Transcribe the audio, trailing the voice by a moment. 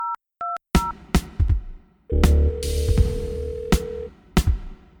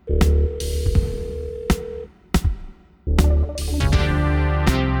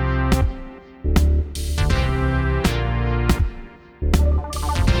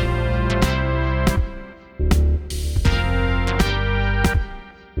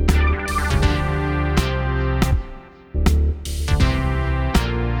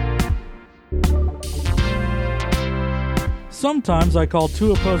Sometimes I call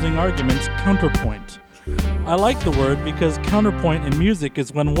two opposing arguments counterpoint. I like the word because counterpoint in music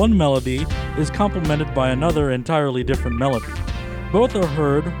is when one melody is complemented by another entirely different melody. Both are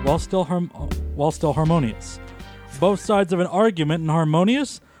heard while still harmonious. Both sides of an argument and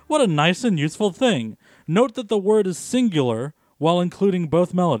harmonious? What a nice and useful thing. Note that the word is singular while including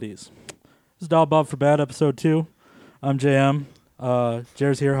both melodies. This is Dial Bob for Bad, episode 2. I'm JM.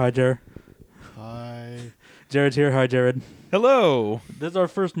 Jared's here. Hi, Jared. Hi. Jared's here. Hi, Jared. Hello. This is our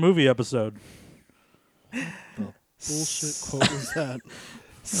first movie episode. The bullshit quote was that?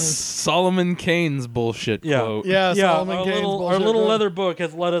 Solomon Kane's bullshit quote. Yeah, Solomon our Kane's little bullshit quote. leather book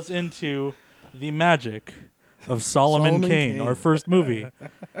has led us into the magic of Solomon Kane, our first movie.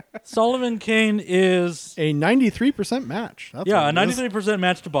 Solomon Kane is a 93% match. That's a 93%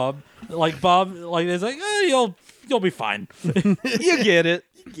 match to Bob. Bob is like, you'll be fine. You get it.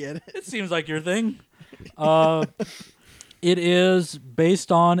 You get it. It seems like your thing. It is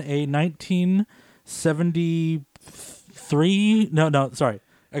based on a 1973. No, sorry,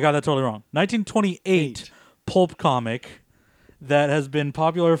 I got that totally wrong. 1928 pulp comic that has been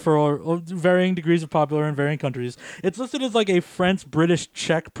popular for varying degrees of popular in varying countries. It's listed as like a French, British,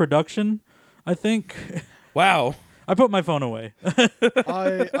 Czech production, I think. Wow. I put my phone away.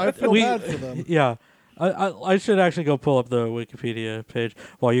 I feel bad for them. Yeah. I should actually go pull up the Wikipedia page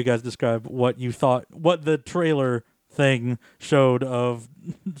while you guys describe what you thought, what the trailer thing showed of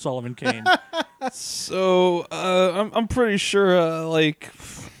Solomon Kane. So, I'm pretty sure,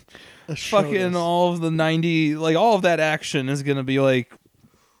 fucking all of the 90, all of that action is going to be,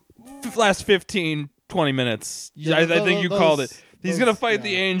 last 15, 20 minutes. Yeah, I think you called it. He's going to fight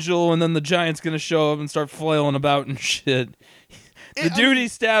the angel, and then the giant's going to show up and start flailing about and shit. The dude he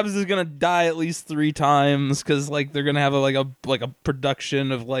stabs is gonna die at least 3 times because they're gonna have a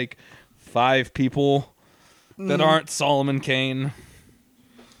production of 5 people that aren't Solomon Kane.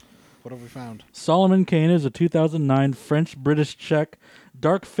 What have we found? Solomon Kane is a 2009 French-British-Czech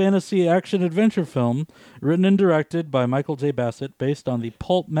dark fantasy action-adventure film written and directed by Michael J. Bassett based on the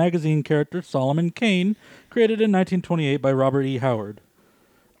pulp magazine character Solomon Kane, created in 1928 by Robert E. Howard.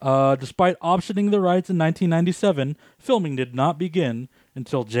 Despite optioning the rights in 1997, filming did not begin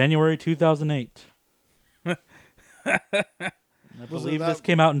until January 2008. I believe this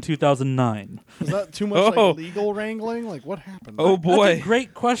came out in 2009. Is that too much legal wrangling? What happened? Oh boy, that's a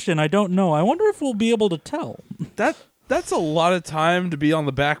great question. I don't know. I wonder if we'll be able to tell. That's a lot of time to be on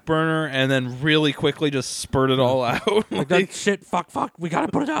the back burner and then really quickly just spurt it all out. That shit, fuck, we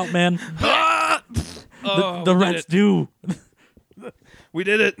gotta put it out, man. the rent's due. We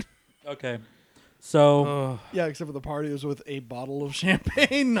did it. Okay. So... yeah, except for the party was with a bottle of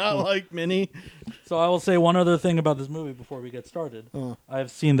champagne, not Minnie. So I will say one other thing about this movie before we get started. I have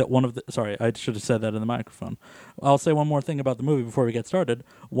seen that one of the... Sorry, I should have said that in the microphone. I'll say one more thing about the movie before we get started.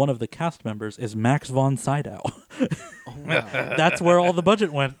 One of the cast members is Max von Sydow. Oh, wow. That's where all the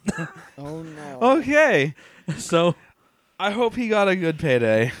budget went. Oh, no. Okay. So... I hope he got a good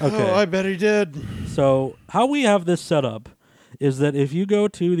payday. Okay. Oh, I bet he did. So how we have this set up is that if you go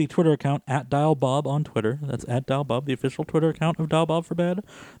to the Twitter account @DialBob on Twitter, that's @DialBob, the official Twitter account of Dial Bob for Bad.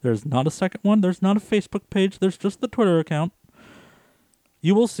 There's not a second one. There's not a Facebook page. There's just the Twitter account.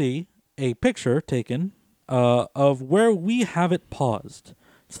 You will see a picture taken of where we have it paused.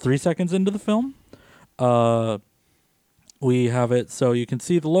 It's 3 seconds into the film. We have it so you can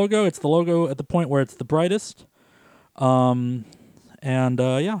see the logo. It's the logo at the point where it's the brightest. Yeah.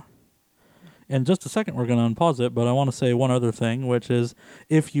 In just a second, we're going to unpause it, but I want to say one other thing, which is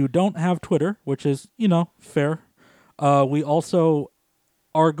if you don't have Twitter, which is, fair, we also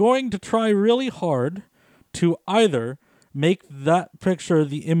are going to try really hard to either make that picture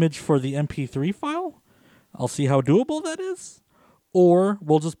the image for the MP3 file. I'll see how doable that is. Or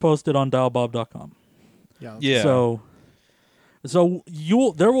we'll just post it on dialbob.com. Yeah. So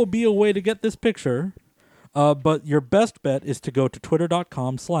there will be a way to get this picture, but your best bet is to go to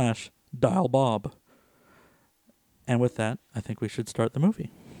twitter.com/DialBob. And with that, I think we should start the movie.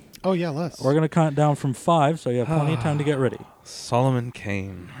 Oh, yeah, let's. We're going to count down from 5, so you have plenty of time to get ready. Solomon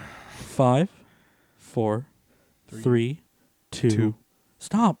Kane. 5, 4, 3, 2.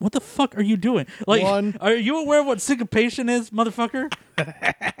 Stop. What the fuck are you doing? 1. Are you aware of what syncopation is, motherfucker?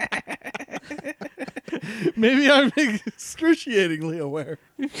 Maybe I'm excruciatingly aware.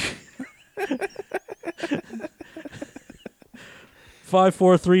 5,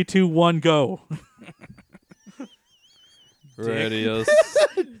 4, 3, 2, 1, go. Radios.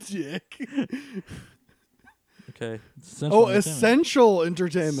 Dick. Okay. Essential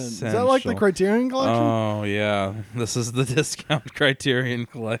entertainment. Is that like the Criterion Collection? Oh, yeah. This is the discount Criterion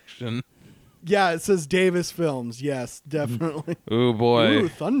Collection. Yeah, it says Davis Films. Yes, definitely. Oh boy. Ooh,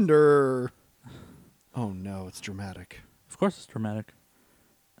 thunder. Oh no, it's dramatic. Of course, it's dramatic.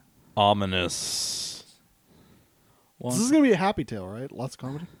 Ominous. This is gonna be a happy tale, right? Lots of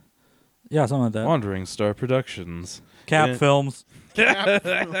comedy. Yeah, something like that. Wandering Star Productions. Cap Films. Cap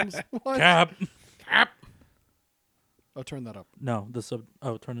Films. What? Cap. Oh, turn that up. No, the sub.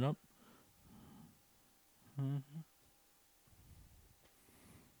 Oh, turn it up.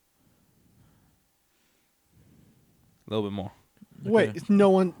 A little bit more. Wait, no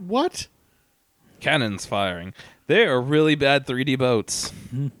one. What? Cannons firing. They are really bad 3D boats.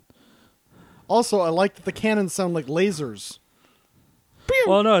 Also, I like that the cannons sound like lasers.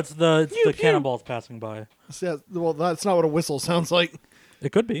 Well, no, it's the cannonballs passing by. Yeah, well, that's not what a whistle sounds like.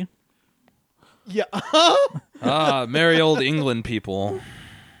 It could be. Yeah. Merry old England people.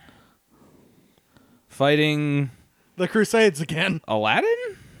 Fighting The Crusades again.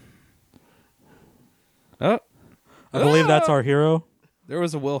 Aladdin? Oh. I believe that's our hero. There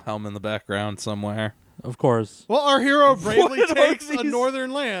was a Wilhelm in the background somewhere. Of course. Well, our hero bravely What are takes a these-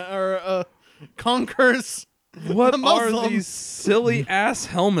 northern land, or conquers What the are Muslims. these silly ass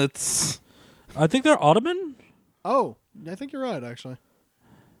helmets? I think they're Ottoman. Oh, I think you're right, actually.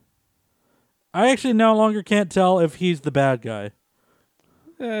 I actually no longer can't tell if he's the bad guy.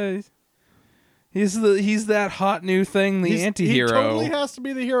 He's that hot new thing, the anti-hero. He totally has to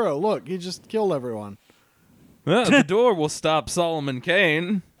be the hero. Look, he just killed everyone. The door will stop Solomon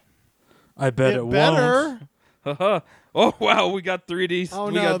Kane. I bet it better. won't. Oh wow, we got 3D. Oh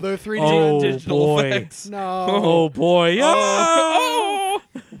we no, got they're 3D. Oh, digital boy. effects. No. Oh boy! Yeah. Oh.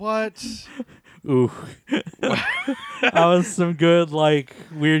 What? Ooh. That was some good,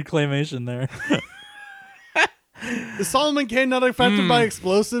 weird claymation there. Is Solomon Kane not affected by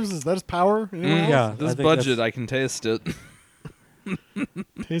explosives? Is that his power? Anyone else? Yeah. This I think budget, that's- I can taste it.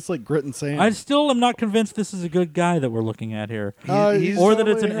 Tastes like grit and sand. I still am not convinced this is a good guy that we're looking at here. He's Or that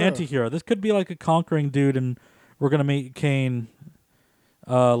it's an totally a hero. anti-hero. This could be like a conquering dude, and we're going to meet Kane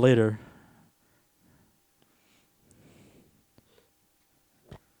later.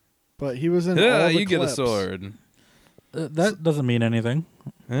 But he was in Yeah, all the you get a clips. sword. That doesn't mean anything.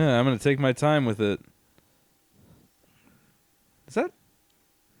 Yeah, I'm gonna take my time with it. Is that?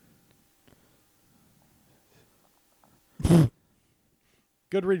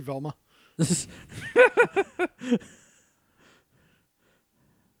 Good read, Velma. This is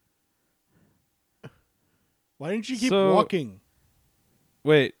Why didn't you keep So- walking?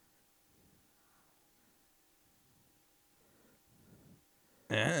 Wait.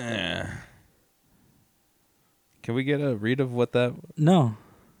 Can we get a read of what that? no.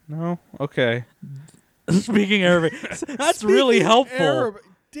 No. Okay. Speaking Arabic. That's really Speaking helpful. Arabic-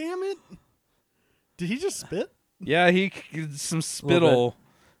 Damn it. Did he just spit? Yeah, some spittle,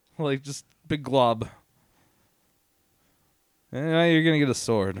 like just big glob. Yeah, you're gonna get a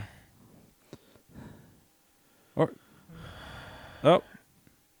sword. Or oh,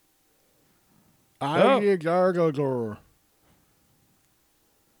 I gargle.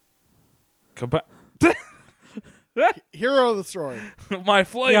 come back. Hero of the story. My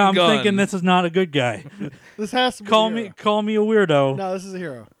flame Yeah, I'm gun. thinking this is not a good guy. This has to be call the me hero. a weirdo. No, this is a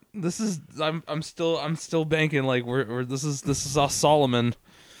hero. This is I'm still banking like we're this is all Solomon.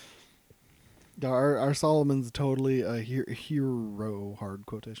 Our Solomon's totally a hero, hard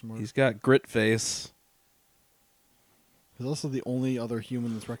quotation marks. He's got grit face. He's also the only other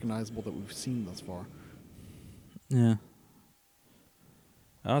human that's recognizable that we've seen thus far. Yeah.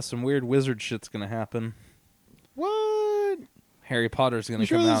 Some weird wizard shit's gonna happen. What? Harry Potter's gonna You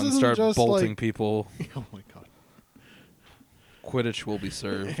sure come this out and isn't start just, bolting like- people. Oh my god. Quidditch will be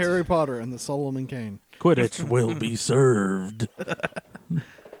served. Harry Potter and the Solomon Kane. Quidditch will be served.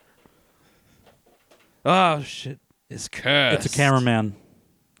 Oh shit! It's cursed. It's a cameraman.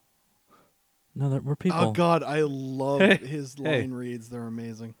 No, we're people. Oh god, I love Hey, his hey. line reads. They're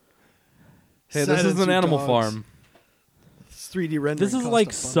amazing. Hey, this is Silence, an you animal dogs. farm. It's 3D rendering. This is cost like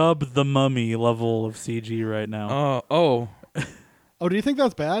a ton. sub the Mummy level of CG right now. Oh. Oh, do you think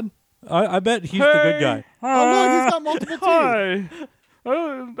that's bad? I bet he's the good guy. Oh look, he's got multiple teeth.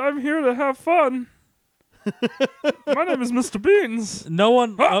 Hi. I'm here to have fun. My name is Mr. Beans. No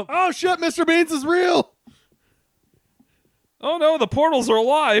one. Oh shit, Mr. Beans is real. Oh no, the portals are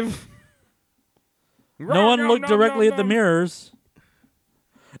alive. no one looked directly at the mirrors.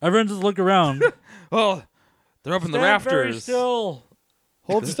 Everyone just looked around. Oh, they're up in the Stand very rafters. still.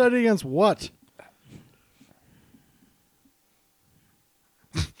 Hold steady against what?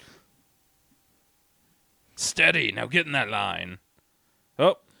 Steady. Now get in that line.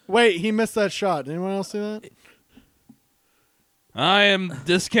 Oh, Wait, he missed that shot. Did anyone else see that? I am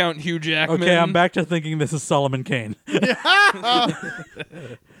discount Hugh Jackman. Okay, I'm back to thinking this is Solomon Kane.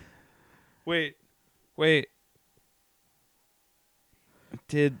 Wait. Wait,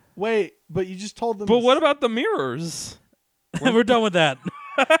 but you just told them. But what about the mirrors? We're done with that.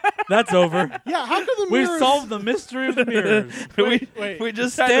 That's over. Yeah, how could the We mirrors... solved the mystery of the mirrors. Wait. We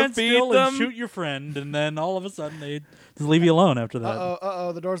just had Stand to beat still them. and shoot your friend, and then all of a sudden they just leave you alone after that.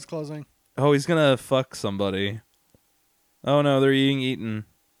 Uh-oh, the door's closing. Oh, he's gonna fuck somebody. Oh no, they're eaten.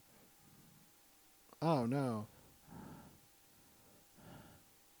 Oh, no.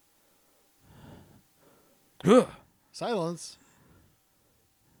 Silence.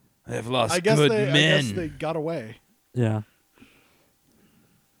 I have lost I guess good they men. got away. Yeah.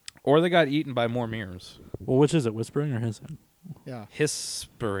 Or they got eaten by more mirrors. Well, which is it, whispering or hissing? Yeah.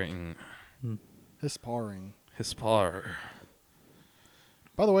 Hispering. Hisparing. Hispar.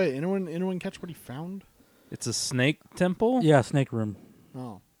 By the way, anyone catch what he found? It's a snake temple? Yeah, snake room.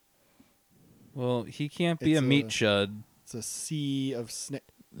 Oh. Well, he can't be It's a meat shud. It's a sea of snake.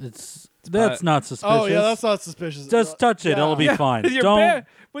 That's not suspicious. Oh, yeah, that's not suspicious. Just touch it; it'll be Yeah, fine. with your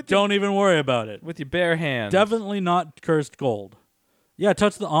Don't even worry about it. with your bare hand. Definitely not cursed gold. Yeah,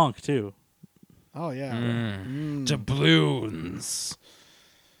 touch the ankh too. Oh, yeah. Doubloons.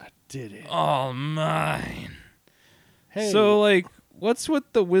 I did it. All mine. Hey. So, like, what's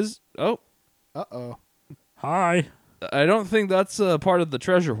with the Oh, Uh-oh. Hi. I don't think that's a part of the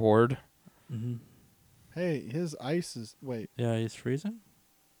treasure hoard. Hey, his ice is... Wait. Yeah, he's freezing.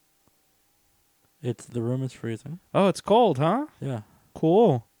 The room is freezing. Oh, it's cold, huh? Yeah.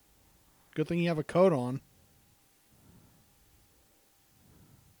 Cool. Good thing you have a coat on.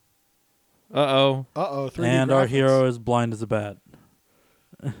 Uh-oh. Uh-oh, 3D And graphics. our hero is blind as a bat.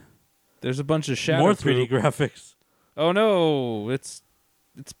 There's a bunch of shadow More 3D poop. graphics. Oh, no. It's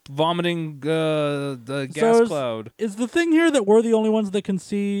vomiting the gas So cloud. Is the thing here that we're the only ones that can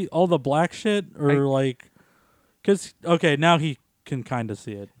see all the black shit? Or because, okay, now he can kind of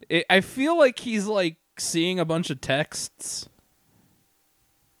see it. I feel like he's, like, seeing a bunch of texts.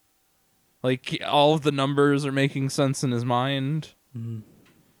 Like, all of the numbers are making sense in his mind.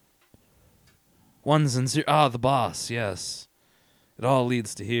 Ones and zero. Ah, the boss, yes. It all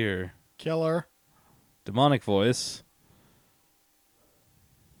leads to here. Killer. Demonic voice.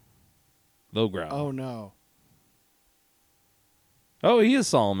 Low growl. Oh, no. Oh, he is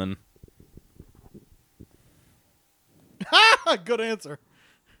Solomon. Good answer.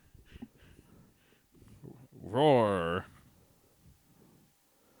 Roar.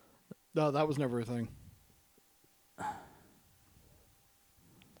 No, that was never a thing.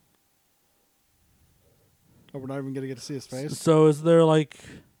 Oh, we're not even going to get to see his face? So is there like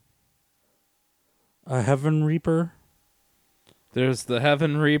a Heaven Reaper? There's the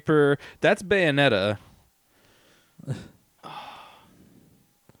Heaven Reaper. That's Bayonetta.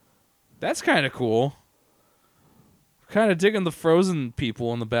 That's kind of cool. Kind of digging the frozen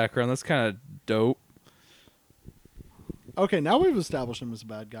people in the background. That's kind of dope. Okay, now we've established him as a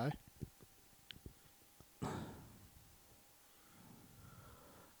bad guy.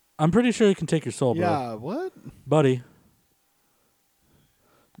 I'm pretty sure he can take your soul, bro. Yeah, what? Buddy.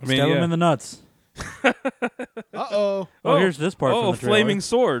 I mean, Stab him yeah. in the nuts. Uh-oh. Oh, here's this part from Oh, the trailer. flaming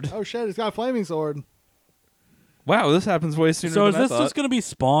sword. Oh, shit, he's got a flaming sword. Wow, this happens way sooner So than is I this thought. just going to be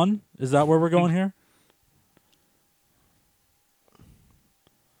Spawn? Is that where we're going here?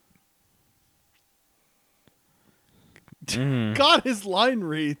 God, his line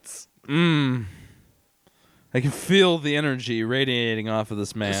reads. I can feel the energy radiating off of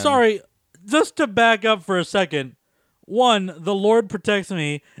this man. Sorry, just to back up for a second. One, the Lord protects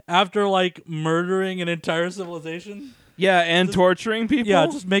me after like murdering an entire civilization. Yeah, and torturing people? Yeah,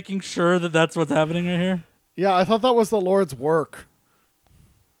 just making sure that that's what's happening right here. Yeah, I thought that was the Lord's work.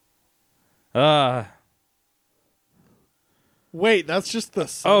 Wait, that's just the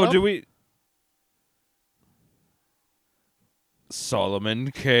setup? Oh, do we...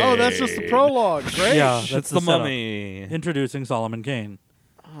 Solomon Kane. Oh, that's just the prologue. Great. Yeah, It's that's the setup. mummy. Introducing Solomon Kane.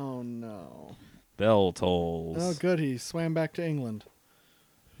 Oh, no. Bell tolls. Oh, good. He swam back to England.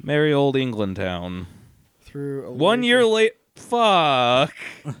 Merry old England town. Through a 1 lake. year late. Fuck.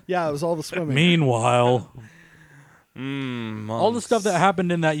 Yeah, it was all the swimming. Meanwhile, Months. all the stuff that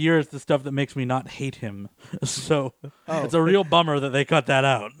happened in that year is the stuff that makes me not hate him. So it's a real bummer that they cut that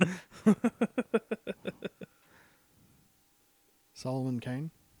out. Solomon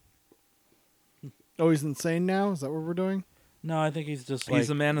Kane? Oh, he's insane now? Is that what we're doing? No, I think he's just He's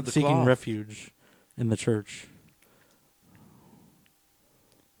a man of the seeking cloth. refuge in the church.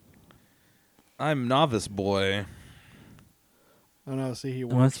 I'm novice boy. Oh, no. See, he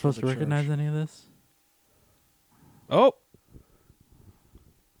Am I works for supposed the to recognize church. any of this? Oh.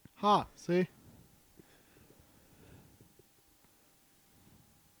 Ha, see?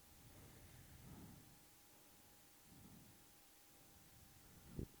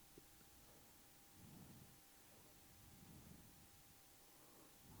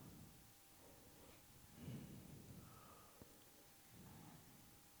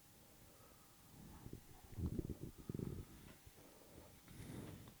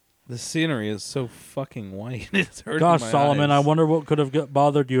 The scenery is so fucking white. It's hurting Gosh, my Solomon, I eyes. wonder what could have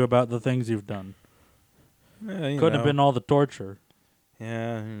bothered you about the things you've done. Yeah, Could have been all the torture.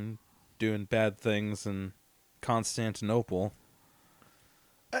 Yeah, and doing bad things in Constantinople.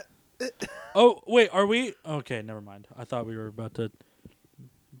 Oh, wait, are we? Okay, never mind. I thought we were about to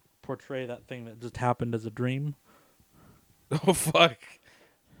portray that thing that just happened as a dream. Oh, fuck.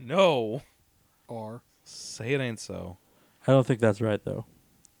 No. R. Say it ain't so. I don't think that's right, though.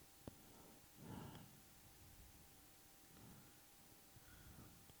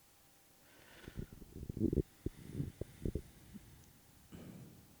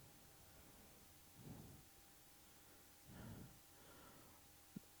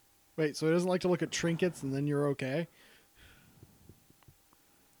 Wait, so he doesn't like to look at trinkets and then you're okay?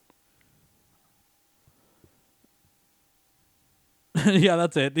 Yeah,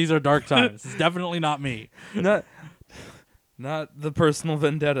 that's it. These are dark times. It's definitely not me. Not the personal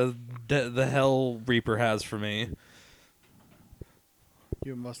vendetta the Hell Reaper has for me.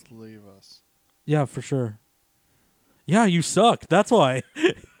 You must leave us. Yeah, for sure. Yeah, you suck. That's why.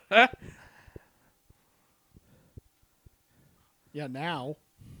 Yeah, now.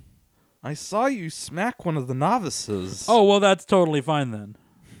 I saw you smack one of the novices. Oh, well, that's totally fine then.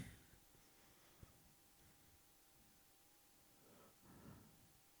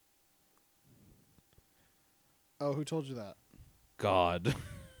 Oh, who told you that? God.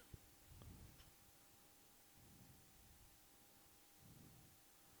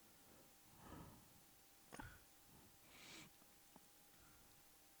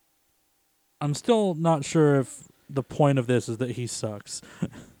 I'm still not sure if the point of this is that he sucks.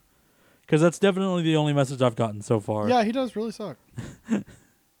 Because that's definitely the only message I've gotten so far. Yeah, he does really suck.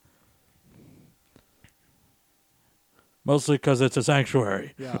 Mostly because it's a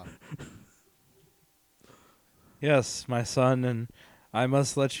sanctuary. Yeah. Yes, my son, and I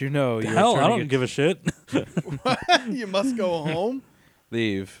must let you know. The hell, I don't give a shit. You must go home?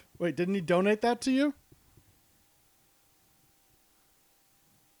 Leave. Wait, didn't he donate that to you?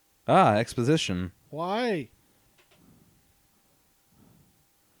 Ah, exposition. Why?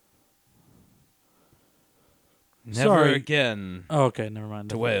 Never Sorry. again Oh, okay, never mind.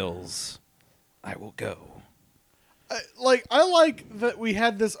 to Wales. I will go. I like that we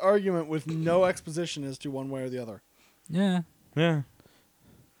had this argument with no exposition as to one way or the other. Yeah. Yeah.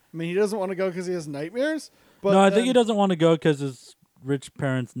 I mean, he doesn't want to go because he has nightmares. But No, I think he doesn't want to go because his rich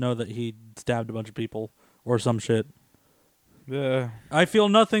parents know that he stabbed a bunch of people or some shit. Yeah. I feel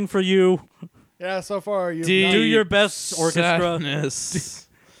nothing for you. Yeah, so far you. Do your best, orchestra. Sadness.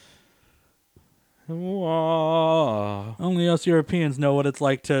 Wah. Only us Europeans know what it's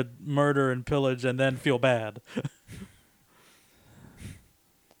like to murder and pillage and then feel bad.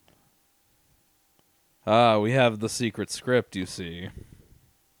 Ah, we have the secret script, you see.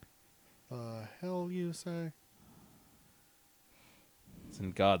 The hell you say? It's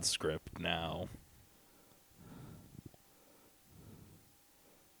in God's script now.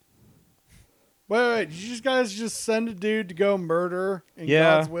 Wait, did you guys just send a dude to go murder in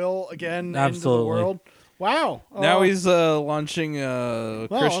Yeah. God's will again Absolutely. into the world? Wow. Now he's launching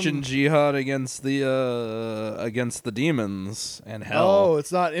Christian I'm- jihad against the demons and hell. Oh,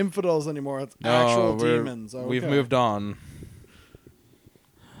 it's not infidels anymore. It's actual demons. Okay. We've moved on.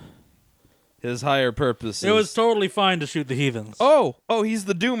 His higher purpose It was totally fine to shoot the heathens. Oh, he's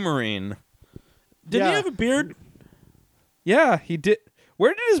the Doom Marine. Didn't Yeah. he have a beard? Yeah, he did.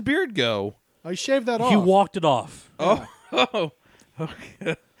 Where did his beard go? I shaved that off. He walked it off. Oh,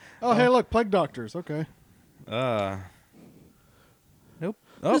 okay. Oh, hey, look, plague doctors. Okay. Nope.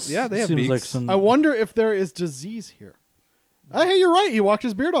 Oh, This yeah, they have seems beaks. like some. I wonder if there is disease here. Oh, hey, you're right. He walked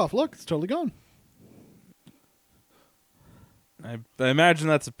his beard off. Look, it's totally gone. I imagine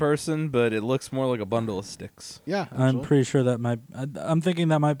that's a person, but it looks more like a bundle of sticks. Yeah, I'm actually. pretty sure that might. I'm thinking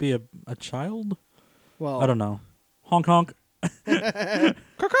that might be a child. Well, I don't know. Honk honk.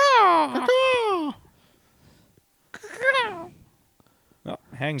 Oh,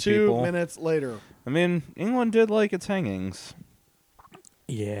 hang 2 people. minutes later. I mean, England did like its hangings.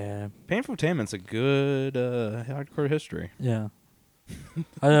 Yeah. Painful Tainment's a good hardcore history. Yeah.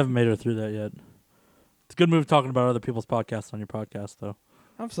 I haven't made it through that yet. It's a good move talking about other people's podcasts on your podcast, though.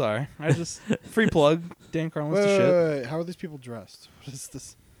 I'm sorry. I just free plug Dan Carlin's Wait, to wait, shit. wait, wait. How are these people dressed? What is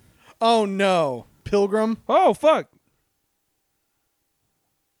this? Oh no, Pilgrim. Oh fuck.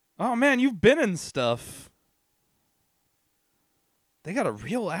 Oh man, you've been in stuff. They got a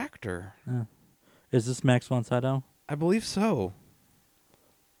real actor. Is this Max von Sydow? I believe so.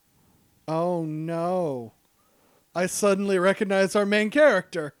 Oh no, I suddenly recognize our main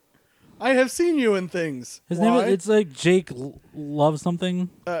character. I have seen you in things. His Why? name it's like Jake Love something.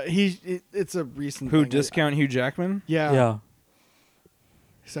 It's a recent Who, thing. discount Hugh Jackman? Yeah. Yeah.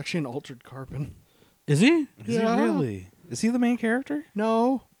 He's actually an altered carbon. Is he? Is Yeah. he really? Is he the main character?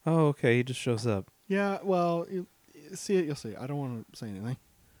 No. Oh, okay. He just shows up. Yeah, well, you see it, you'll see. I don't want to say anything.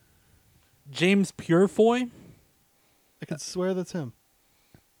 James Purefoy? I could swear that's him.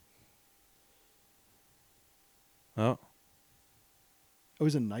 Oh. Oh,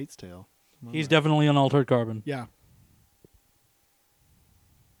 he's in Knight's Tale. He's definitely an altered carbon. Yeah.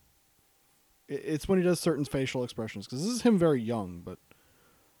 It's when he does certain facial expressions, because this is him very young, but...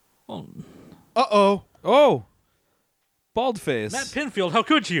 Oh, Uh-oh. Oh. Bald face. Matt Pinfield, how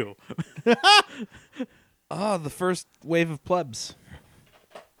could you? The first wave of plebs.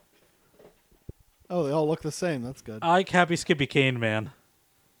 Oh, they all look the same. That's good. I like Happy Skippy Kane, man.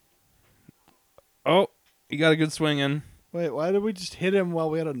 Oh, you got a good swing in. Wait, why did we just hit him while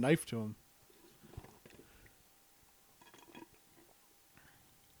we had a knife to him?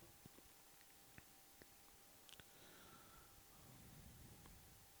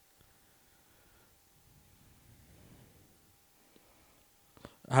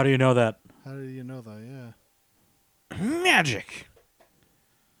 How do you know that? How do you know that? Yeah. Magic.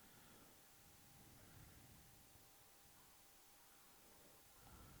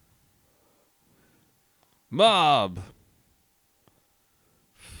 Mob.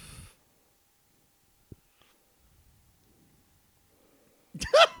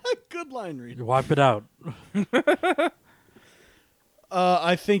 Good line read. You wipe it out.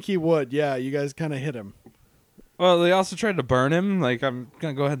 I think he would. Yeah, you guys kind of hit him. Well, they also tried to burn him. Like, I'm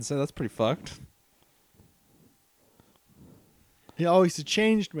going to go ahead and say that's pretty fucked. He's a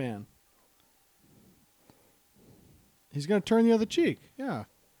changed man. He's going to turn the other cheek. Yeah.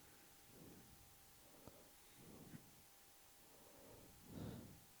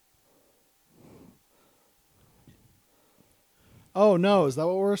 Oh, no. Is that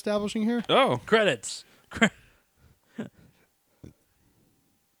what we're establishing here? Oh. Credits.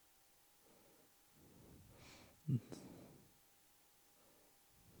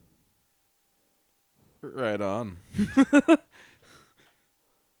 Right on.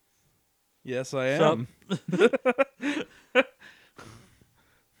 Yes, I Sup? am.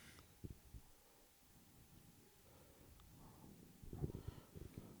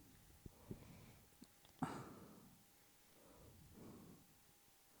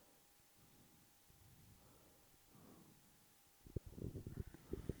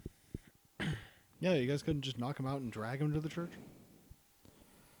 Yeah, you guys couldn't just knock him out and drag him to the church?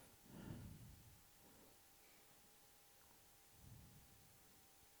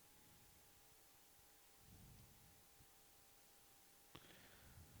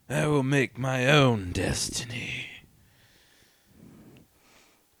 I will make my own destiny.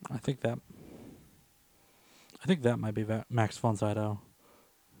 I think that might be Max von Sydow.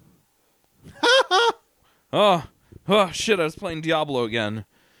 Oh, shit, I was playing Diablo again.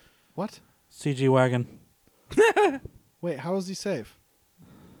 What? CG Wagon. Wait, how is he safe?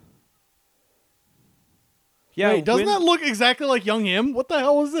 Yeah, Wait, doesn't that look exactly like young him? What the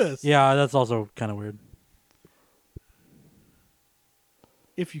hell was this? Yeah, that's also kind of weird.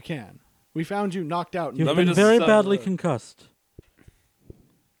 If you can. We found you knocked out. You've Let me been just, very badly concussed.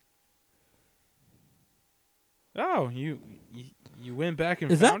 Oh, you went back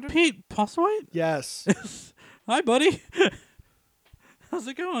and Is found that him? Pete Postlethwaite? Yes. Hi, buddy. How's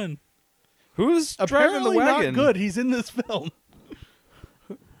it going? Who's driving Apparently the wagon? not good. He's in this film.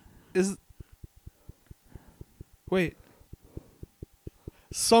 Wait,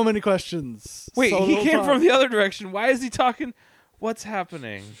 So many questions. he So little came time. from the other direction. Why is he talking? What's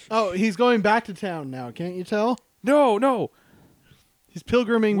happening? Oh, he's going back to town now. Can't you tell? No. He's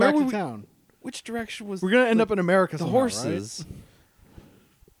pilgriming Where back to would we- town. Which direction was? We're gonna end up in America. the somehow, horses.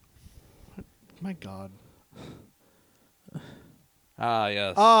 right? My God. Ah,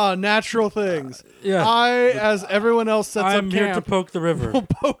 yes. Natural things. Yeah. As everyone else sets I'm up here to camp, poke the river. will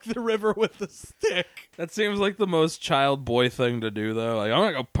poke the river with the stick. That seems like the most child boy thing to do, though. Like, I'm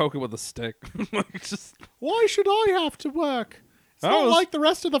gonna go poke it with a stick. Like, just Why should I have to work? It's I not was- like the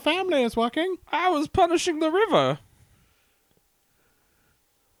rest of the family is working. I was punishing the river.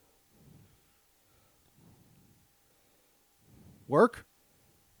 Work?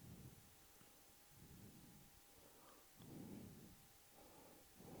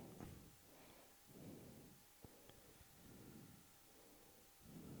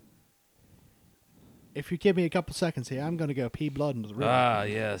 If you give me a couple seconds here, I'm going to go pee blood into the river. Ah,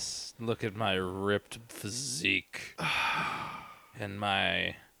 yes. Look at my ripped physique. And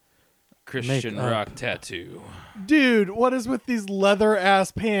my Christian Make up. rock tattoo. Dude, what is with these leather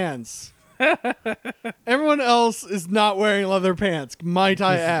ass pants? Everyone else is not wearing leather pants. Might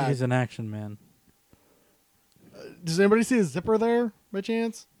I add? He's an action man. Does anybody see a zipper there, by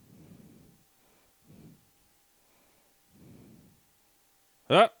chance?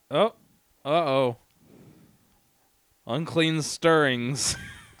 Uh-oh. Unclean stirrings.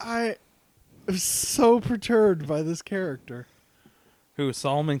 I am so perturbed by this character. Who,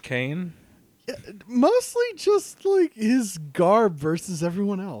 Solomon Kane? Yeah, mostly just like his garb versus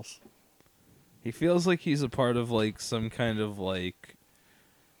everyone else. He feels like he's a part of like some kind of like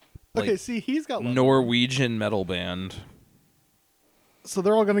Okay, see, he's got leather. Norwegian metal band. So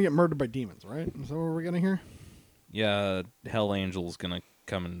they're all going to get murdered by demons, right? Is that what we're going to hear? Yeah, Hell Angel's gonna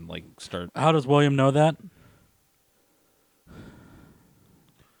come and like start. How does William know that?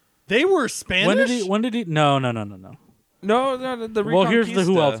 They were Spanish? When did he? No. No, the Well, here's the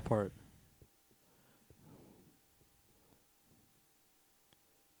who Reconquista. else part.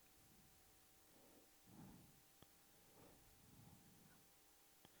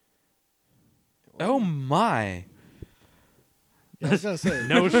 Oh my! Yeah, I was going to say.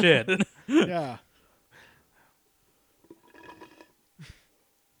 No shit. Yeah.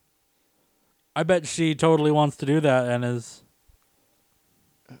 I bet she totally wants to do that and is.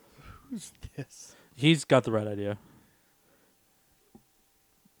 Who's this? He's got the right idea.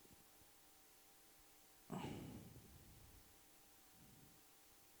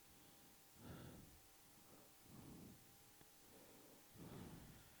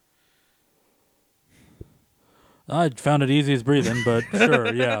 I found it easy as breathing, but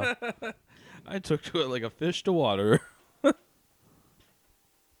sure, yeah. I took to it like a fish to water.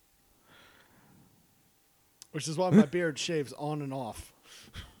 Which is why my beard shaves on and off.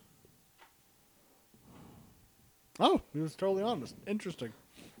 Oh, he was totally honest. Interesting.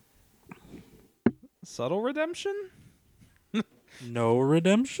 Subtle redemption? No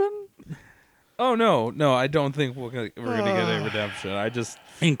redemption? Oh no, I don't think we're gonna get a redemption. I just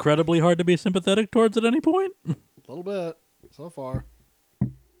Incredibly hard to be sympathetic towards at any point? A little bit so far.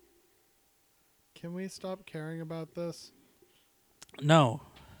 Can we stop caring about this? No.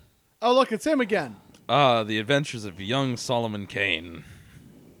 Oh, look, it's him again. the adventures of young Solomon Kane.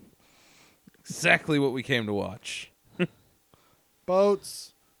 Exactly what we came to watch.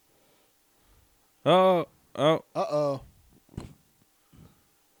 Boats. Oh. Uh-oh.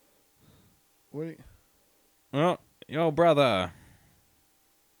 What? Oh, yo, brother.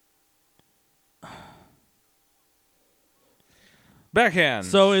 Backhand.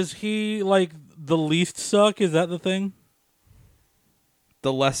 So is he like the least suck? Is that the thing?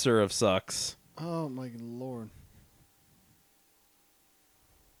 The lesser of sucks. Oh, my Lord.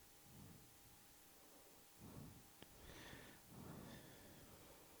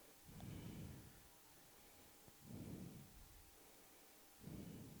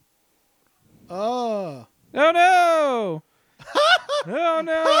 Oh. Oh no! Oh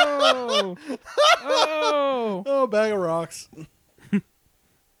no! Oh! Oh, bag of rocks.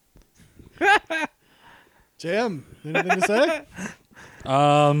 Jim, anything to say?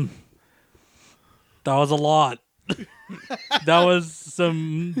 That was a lot. That was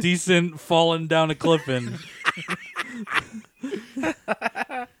some decent falling down a cliff in.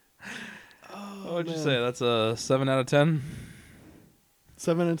 What'd you say? That's a 7 out of 10?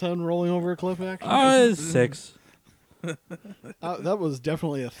 7 and 10 rolling over a cliff action? 6. That was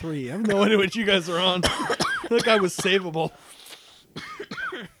definitely a 3. I have no idea what you guys are on. That guy was savable.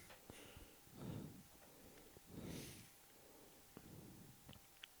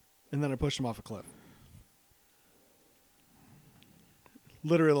 And then I pushed him off a cliff.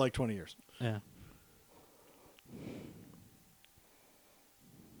 Literally like 20 years. Yeah.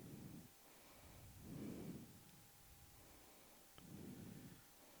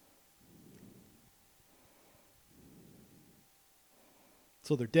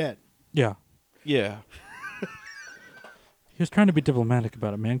 So they're dead. Yeah. Yeah. He was trying to be diplomatic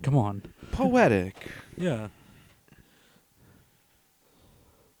about it, man. Come on. Poetic. Yeah.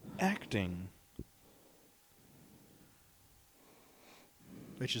 Acting.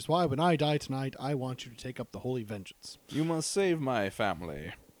 Which is why when I die tonight, I want you to take up the holy vengeance. You must save my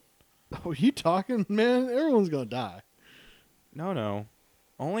family. Oh, you talking, man? Everyone's going to die. No.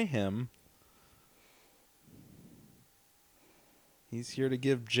 Only him. He's here to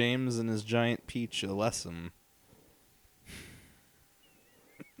give James and his giant peach a lesson.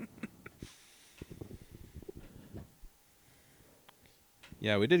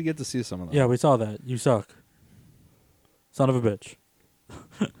 Yeah, we did get to see some of that. Yeah, we saw that. You suck. Son of a bitch.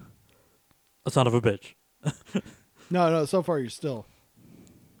 A son of a bitch. No, so far you're still.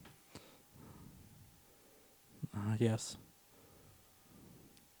 Yes.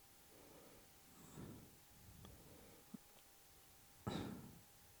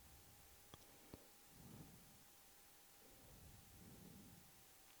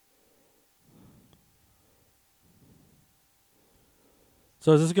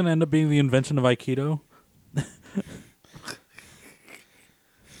 So is this going to end up being the invention of Aikido?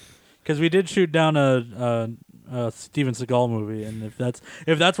 Because we did shoot down a Steven Seagal movie, and if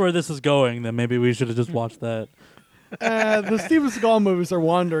that's where this is going, then maybe we should have just watched that. The Steven Seagal movies are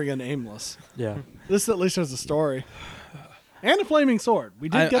wandering and aimless. Yeah. This at least has a story. And a flaming sword. We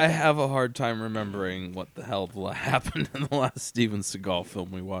did get I that. have a hard time remembering what the hell happened in the last Steven Seagal film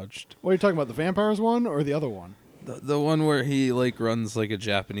we watched. What are you talking about, the vampires one or the other one? The one where he like runs like a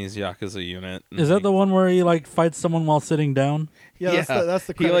Japanese Yakuza unit. Is that the one where he like fights someone while sitting down? Yeah, that's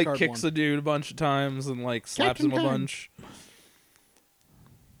the he credit like card kicks one. a dude a bunch of times and like slaps Captain him a Kane. bunch.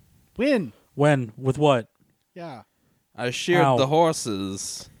 Win. When? With what? Yeah. I sheared Ow. the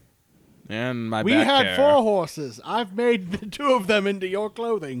horses and my We back had hair. 4 horses. I've made the 2 of them into your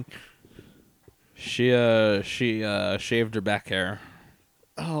clothing. She shaved her back hair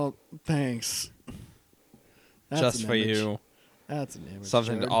Oh, thanks. That's just an for image. you. That's an image.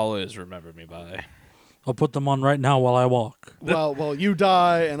 Something Jared. to always remember me by. I'll put them on right now while I walk. Well, you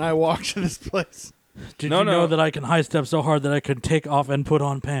die and I walk to this place. Did No, you know no. that I can high step so hard that I could take off and put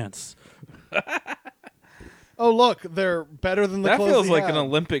on pants? Oh, look, they're better than the That clothes feels he like had. an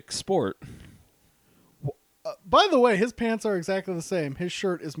Olympic sport. By the way, his pants are exactly the same. His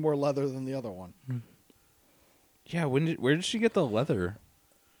shirt is more leather than the other one. Yeah, where did she get the leather?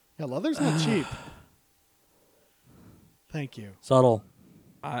 Yeah, leather's not cheap. Thank you. Subtle.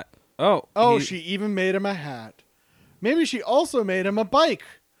 Oh, she even made him a hat. Maybe she also made him a bike.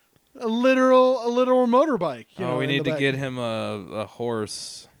 A literal motorbike. You know, we in need the to back. get him a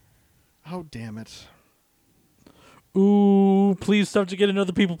horse. Oh, damn it. Ooh, please stop to get in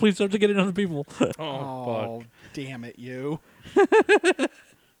other people. Please stop to get in other people. Oh, damn it, you.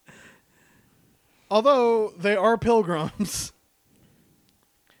 Although they are pilgrims.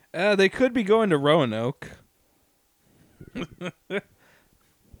 They could be going to Roanoke. That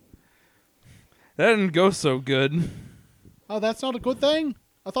didn't go so good. Oh, that's not a good thing?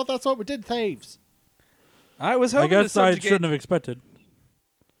 I thought that's what we did, thieves. I was I hoping to guess I subjugate- shouldn't have expected.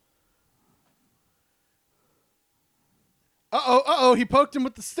 Uh-oh, he poked him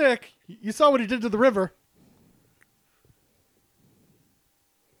with the stick. You saw what he did to the river.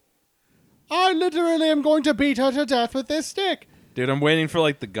 I literally am going to beat her to death with this stick. Dude, I'm waiting for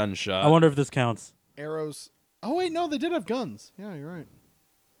like the gunshot. I wonder if this counts. Arrows. Oh, wait, no, they did have guns. Yeah, you're right.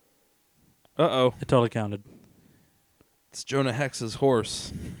 Uh-oh. It totally counted. It's Jonah Hex's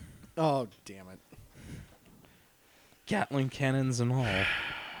horse. Oh, damn it. Gatling cannons and all.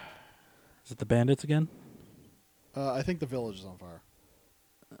 Is it the bandits again? I think the village is on fire.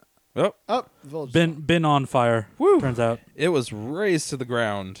 Oh, Oh, the village is on. Been on fire. Woo. Turns out. it was razed to the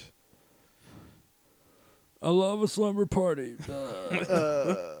ground. I love a slumber party.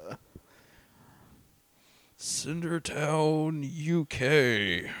 Cindertown,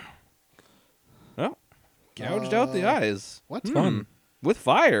 UK. Oh, gouged out the eyes. What? Fun. With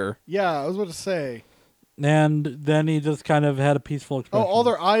fire. Yeah, I was about to say. And then he just kind of had a peaceful Oh, expression. all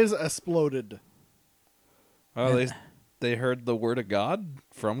their eyes exploded. Oh, they heard the word of God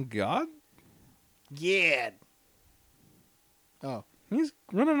from God? Yeah. Oh. He's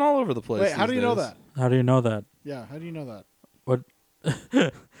running all over the place. Wait, how these do you know days. that? How do you know that? Yeah, how do you know that? What?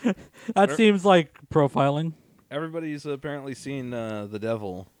 That seems like profiling. Everybody's apparently seen the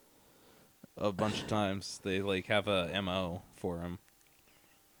devil a bunch of times. They like have a MO for him.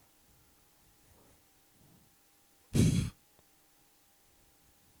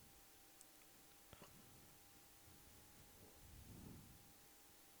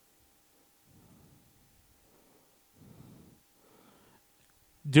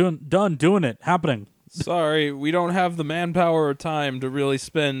 Doing it, happening. Sorry, we don't have the manpower or time to really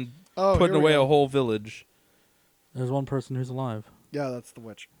spend Oh, putting here we away go. a whole village. There's one person who's alive. Yeah, that's the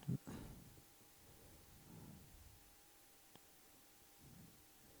witch.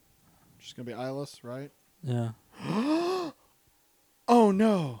 She's gonna be eyeless, right? Yeah. Oh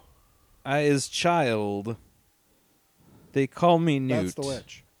no, I is child. They call me Newt. that's the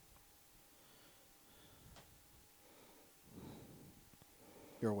witch.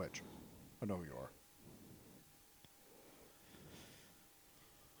 You're a witch. I know who you are.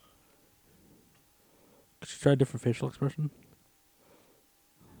 Could you try a different facial expression?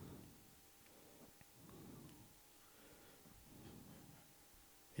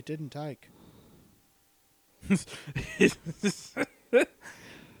 It didn't take. Because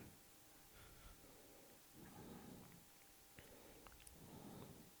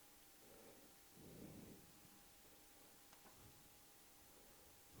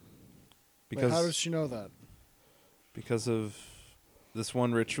Wait, how does she know that? Because of this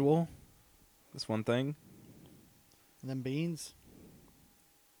one ritual, this one thing. And then beans?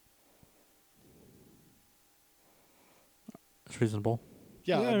 It's reasonable.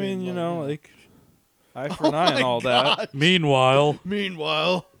 Yeah, I mean, you know, like eye for Oh an eye and my all God. that.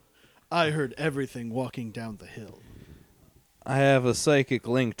 Meanwhile, I heard everything walking down the hill. I have a psychic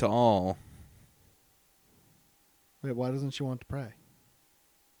link to all. Wait, why doesn't she want to pray?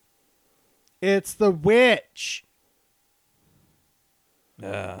 It's the witch.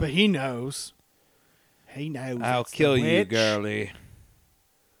 But he knows. He knows. I'll it's kill the you, witch. girlie.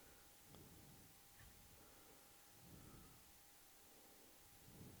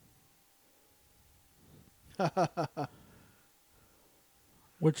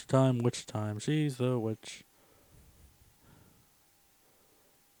 Which time? She's the witch.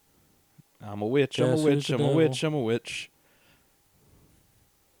 I'm a witch, I'm Guess a who's witch, the I'm a devil? witch, I'm a witch.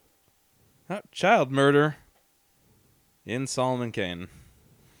 Child murder in Solomon Kane.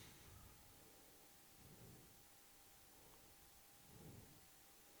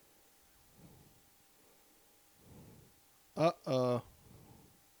 Uh-oh.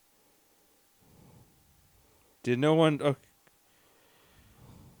 Did no one...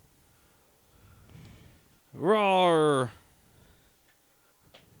 Roar!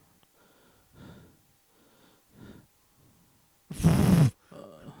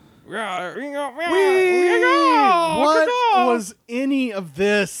 What was any of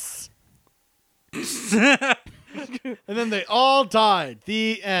this? And then they all died.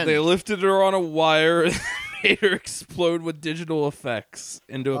 The end. They lifted her on a wire and made her explode with digital effects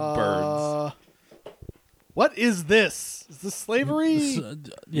into a bird. What is this? Is this slavery?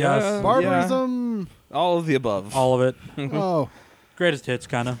 Yes. Barbarism? All of the above. All of it. Oh, Greatest hits,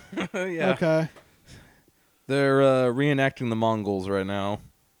 kind of. Yeah. okay. They're reenacting the Mongols right now.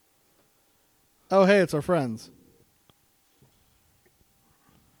 Oh, hey, it's our friends.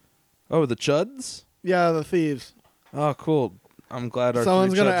 Oh, the Chuds? Yeah, the thieves. Oh, cool. I'm glad our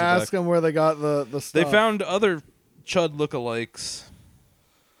Someone's going to ask them where they got the stuff. They found other Chud lookalikes.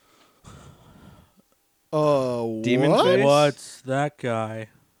 Demon what? face? What's that guy?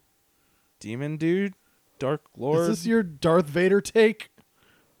 Demon dude? Dark Lord? Is this your Darth Vader take?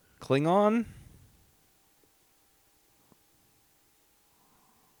 Klingon?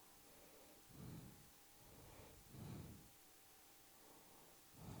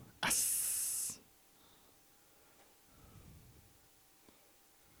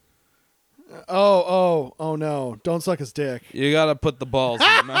 Oh no. Don't suck his dick. You gotta put the balls in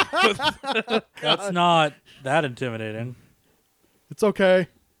the mouth. That's not that intimidating. It's okay.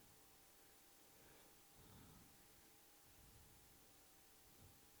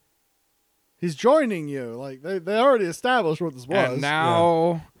 He's joining you. Like they already established what this was. And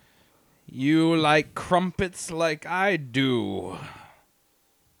now you like crumpets like I do.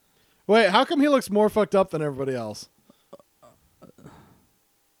 Wait, how come he looks more fucked up than everybody else?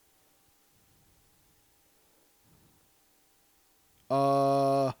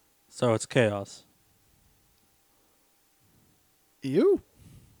 So it's chaos. You?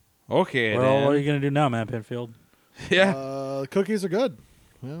 Okay, Well, then. what are you going to do now, Matt Pinfield? Yeah. Cookies are good.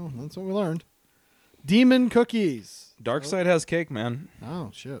 Well, that's what we learned. Demon cookies. Darkseid has cake, man.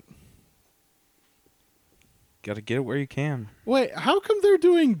 Oh, shit. Gotta get it where you can. Wait, how come they're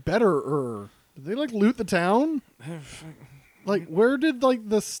doing better? Did they like loot the town? Like, where did like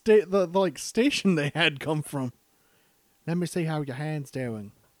the station they had come from? Let me see how your hand's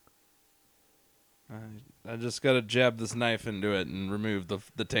doing. I just gotta jab this knife into it and remove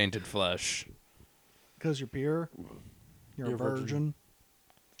the tainted flesh. Because you're pure? You're a You're a virgin. virgin?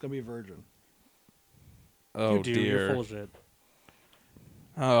 It's gonna be a virgin. Oh, you do, dear. You're full of shit.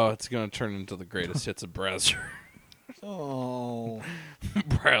 Oh, it's gonna turn into the greatest hits of browser. Oh.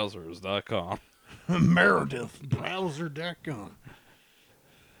 Browsers.com. Meredith, browser.com.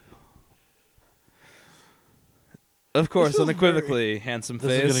 Of course, This is unequivocally, handsome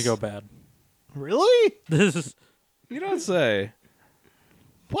This face. is going to go bad. Really? This is... You don't say.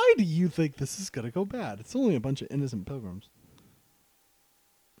 Why do you think this is gonna go bad? It's only a bunch of innocent pilgrims.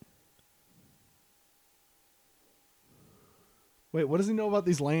 Wait, what does he know about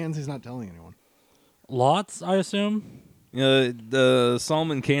these lands? He's not telling anyone. Lots, I assume? The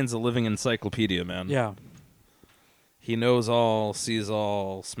Solomon Kane's a living encyclopedia, man. Yeah. He knows all, sees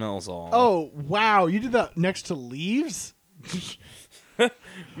all, smells all. Oh, wow. You did that next to leaves?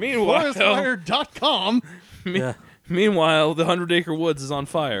 Meanwhile, Forestfire.com. Yeah. Meanwhile, the 100 Acre Woods is on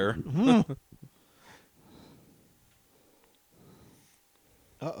fire.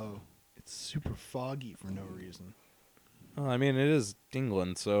 Uh-oh. It's super foggy for no reason. Well, I mean, it is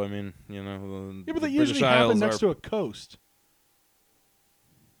England, so I mean, Yeah, but the they British usually happen Isles next are... to a coast.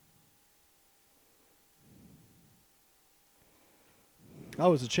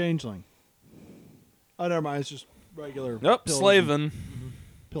 Oh, it's a changeling. Oh, never mind. It's just regular. Nope, slaving.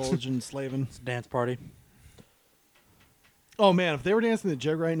 Pillaging, slaving. It's a dance party. Oh, man. If they were dancing the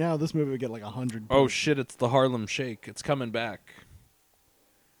jig right now, this movie would get like 100. Oh, shit, it's the Harlem Shake. It's coming back.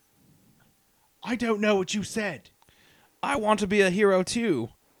 I don't know what you said. I want to be a hero, too.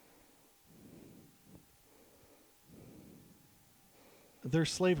 They're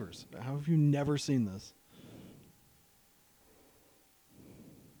slavers. How have you never seen this?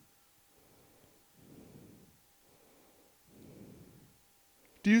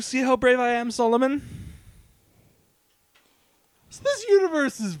 Do you see how brave I am, Solomon? So this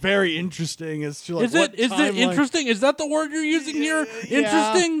universe is very interesting. As to like, Is it timeline- interesting? Is that the word you're using here?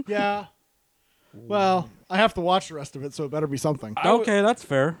 Interesting? Yeah. Well, I have to watch the rest of it, so it better be something. Okay, that's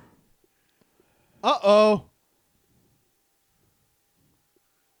fair. Uh-oh.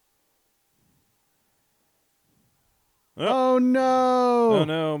 Oh, no. Oh,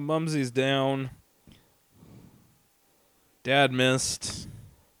 no, Mumsy's down. Dad missed.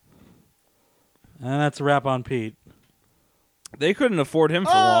 And that's a wrap on Pete. They couldn't afford him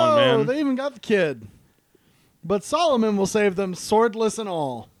for long, man. They even got the kid. But Solomon will save them, swordless and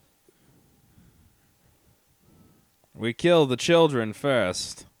all. We kill the children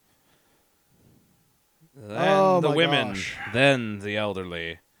first. Then Oh, the my women. gosh. Then the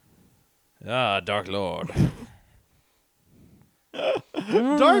elderly. Ah, Dark Lord.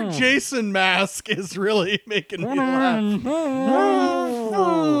 Dark Jason mask is really making me laugh.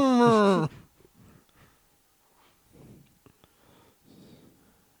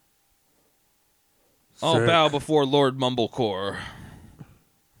 I'll Sick. bow before Lord Mumblecore.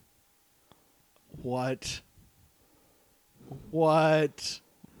 What? Why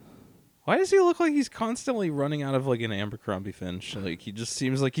does he look like he's constantly running out of like an Abercrombie Finch? Like he just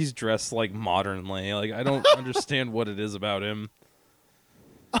seems like he's dressed like modernly. Like I don't understand what it is about him.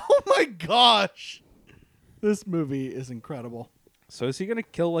 Oh my gosh. This movie is incredible. So is he gonna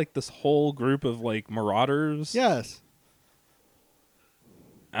kill like this whole group of like marauders? Yes.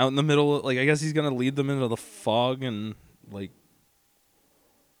 Out in the middle, like I guess he's gonna lead them into the fog and like.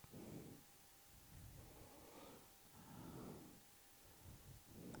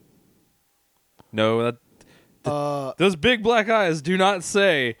 No, those big black eyes do not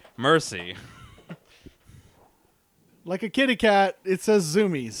say mercy. Like a kitty cat, it says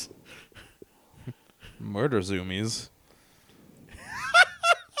zoomies. Murder zoomies.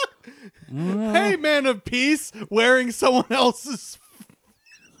 Hey, man of peace, wearing someone else's.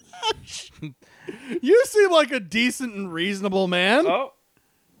 You seem like a decent and reasonable man.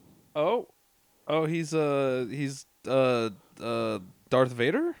 He's Darth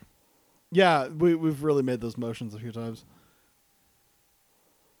Vader. Yeah, we've really made those motions a few times.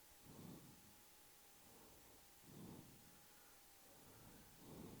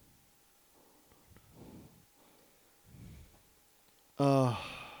 A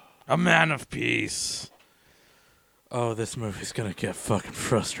man of peace. Oh, this movie's gonna get fucking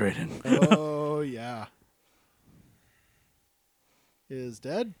frustrating. Oh, yeah. Is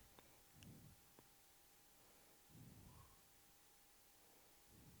dead?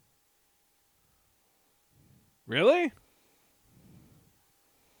 Really?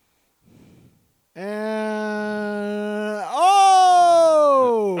 And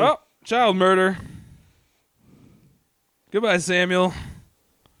oh, Child murder. Goodbye, Samuel.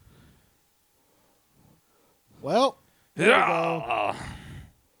 well, there we go.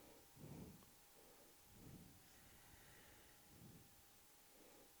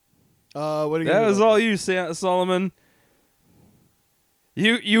 What are you? That was all you, Solomon.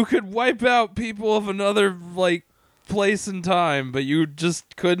 You could wipe out people of another like place and time, but you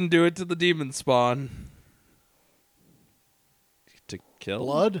just couldn't do it to the demon spawn. To kill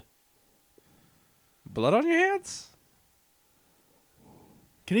Blood? Blood on your hands?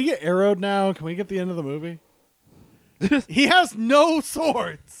 Can he get arrowed now? Can we get the end of the movie? He has no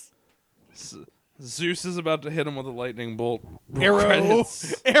swords. Zeus is about to hit him with a lightning bolt. Arrow.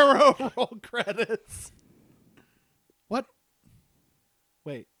 Credits. Arrow roll credits. What?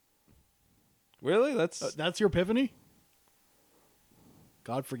 Wait. Really? That's your epiphany?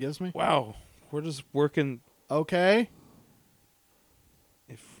 God forgives me? Wow. We're just working. Okay.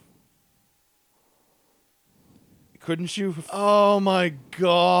 Couldn't you? Oh my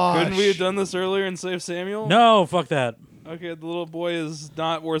gosh. Couldn't we have done this earlier and saved Samuel? No, fuck that. Okay, the little boy is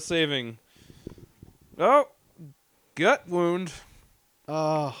not worth saving. Oh, gut wound.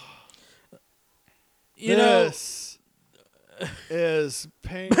 This is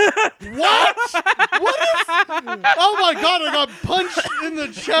pain. What? What is? Oh my god! I got punched in the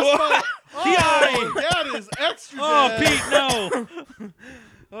chest. Oh, that is extra. Oh, dead. Pete,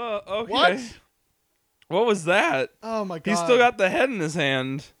 no. Okay. What was that? Oh my god! He still got the head in his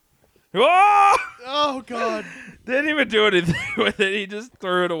hand. Oh! Oh god! Didn't even do anything with it. He just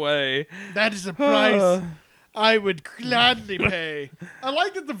threw it away. That is a price I would gladly pay. I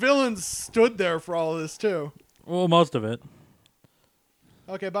like that the villains stood there for all of this too. Well, most of it.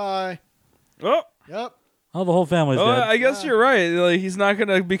 Okay, bye. Oh. Yep. Oh, the whole family's dead. I guess you're right. Like, he's not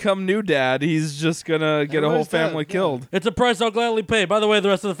gonna become new dad. He's just gonna get a whole family killed. It's a price I'll gladly pay. By the way, the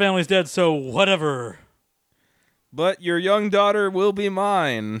rest of the family's dead, so whatever. But your young daughter will be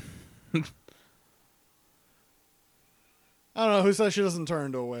mine. I don't know who says she doesn't turn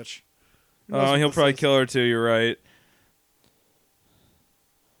into a witch. Oh, he'll probably kill her too. You're right.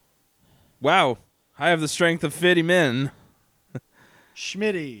 Wow, I have the strength of 50 men.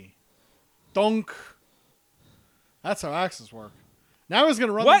 Schmitty. Donk. That's how axes work. Now he's going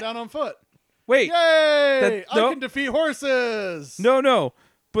to run them down on foot. Wait. Yay! I can defeat horses. No.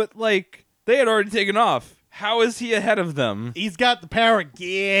 But, like, they had already taken off. How is he ahead of them? He's got the power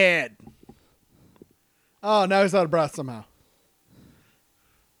again. Oh, now he's out of breath somehow.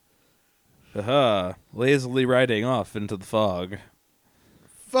 Aha. Lazily riding off into the fog.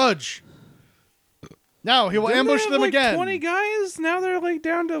 Fudge. Now he will ambush them again. 20 guys? Now they're, like,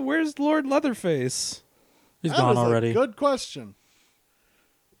 down to where's Lord Leatherface? He's gone already. A good question.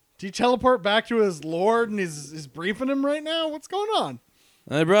 Do you teleport back to his lord and he's briefing him right now? What's going on?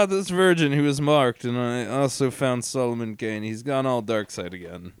 I brought this virgin who was marked, and I also found Solomon Kane. He's gone all dark side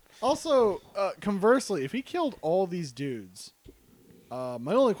again. Also, conversely, if he killed all these dudes,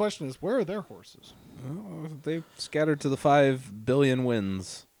 my only question is, where are their horses? Oh, they scattered to the 5 billion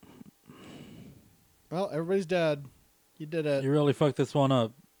winds. Well, everybody's dead. You did it. You really fucked this one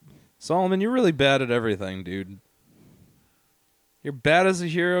up. Solomon, you're really bad at everything, dude. You're bad as a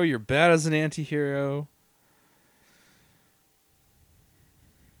hero. You're bad as an anti-hero.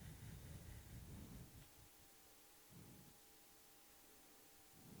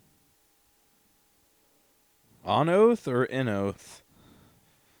 On oath or in oath?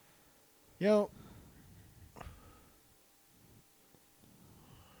 Yo.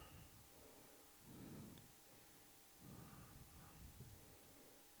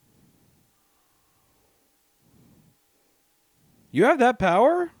 You have that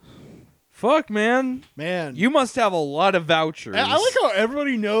power? Fuck, man. Man. You must have a lot of vouchers. I like how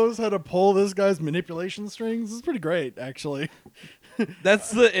everybody knows how to pull this guy's manipulation strings. It's pretty great, actually.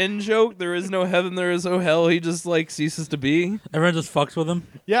 That's the end joke. There is no heaven, there is no hell. He just, like, ceases to be. Everyone just fucks with him.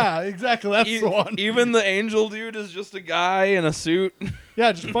 Yeah, exactly. That's the one. Even the angel dude is just a guy in a suit.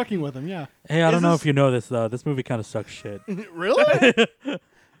 Yeah, just fucking with him, yeah. Hey, I don't know if you know this, though. This movie kind of sucks shit. Really?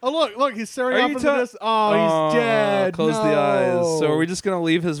 Oh, look, he's staring off into this. Oh, he's dead. Close the eyes. So are we just going to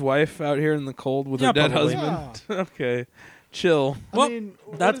leave his wife out here in the cold with her dead probably. husband? Yeah. Okay. Chill. Well,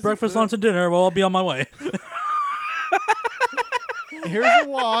 that's breakfast, lunch, and dinner. Well, I'll be on my way. Here's a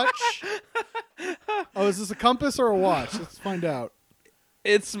watch. Oh, is this a compass or a watch? Let's find out.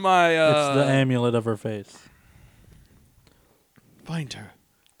 It's my... it's the amulet of her face. Find her.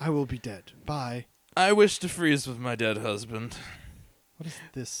 I will be dead. Bye. I wish to freeze with my dead husband. What is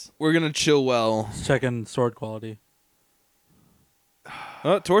this? We're going to chill well. Let's check in sword quality.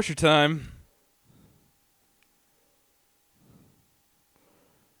 Oh, torture time.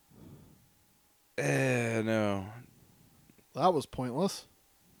 No. That was pointless.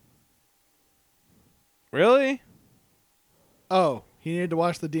 Really? Oh, he needed to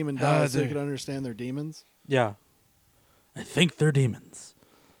watch the demon die so he dude. could understand their demons? Yeah. I think they're demons.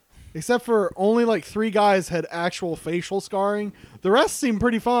 Except for only like 3 guys had actual facial scarring. The rest seemed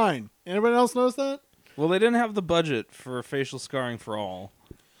pretty fine. Anybody else notice that? Well, they didn't have the budget for facial scarring for all.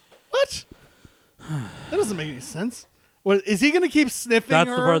 What? That doesn't make any sense. What, is he going to keep sniffing That's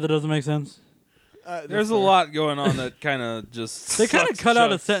her? the part that doesn't make sense. There's a lot going on that kind of just They kind of cut out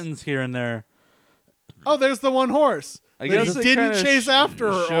a chunks. sentence here and there. Oh, there's the one horse. I They guess just it didn't kinda chase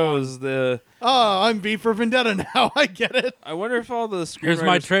after her. Shows the. Oh, I'm V for Vendetta now. I get it. I wonder if all the Here's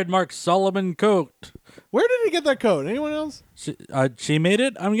my screenwriters- trademark Solomon coat. Where did he get that coat? Anyone else? She made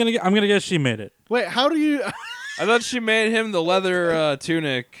it. I'm gonna guess she made it. Wait, how do you? I thought she made him the leather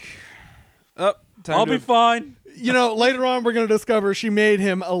tunic. Oh, I'll be fine. later on we're going to discover she made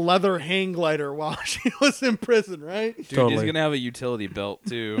him a leather hang glider while she was in prison, right? Dude, Totally. he's going to have a utility belt,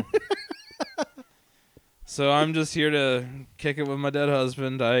 too. So I'm just here to kick it with my dead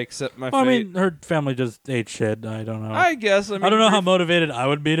husband. I accept my fate. I mean, her family just ate shit. I don't know. I guess. I don't know how motivated I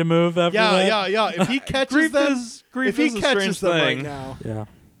would be to move after that. Yeah. If he catches grief them, is if he a strange catches them right thing. now. Yeah.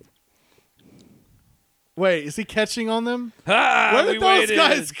 Wait, is he catching on them? Ah, Where did we those waited.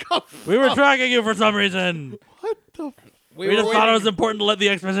 guys come from? We were tracking you for some reason. What the? We just thought it was important to let the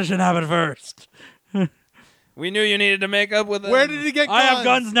exposition happen first. We knew you needed to make up with them. Where did he get guns? I have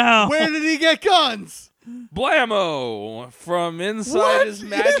guns now. Where did he get guns? Blammo from inside What? his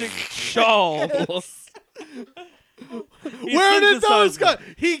magic shawl. Where did those guns?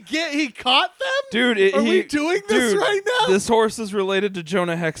 He caught them? Dude, Are we doing this right now? This horse is related to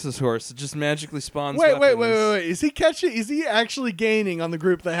Jonah Hex's horse. It just magically spawns Wait. weapons. Is he catching? Is he actually gaining on the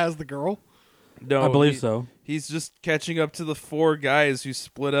group that has the girl? No, I believe so. He's just catching up to the 4 guys who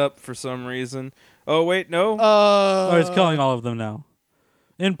split up for some reason. Oh, wait, no? He's killing all of them now.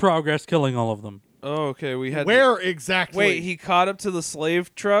 In progress, killing all of them. Oh, okay, we had... Where exactly? Wait, he caught up to the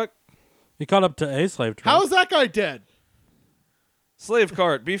slave truck? He caught up to a slave trade. How is that guy dead? Slave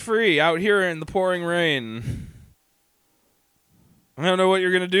cart, be free, out here in the pouring rain. I don't know what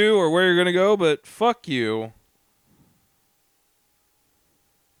you're going to do or where you're going to go, but fuck you.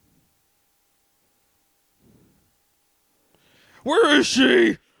 Where is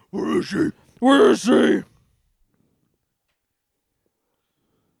she? Where is she? Where is she?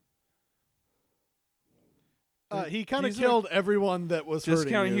 He kind of These are- killed everyone that was Just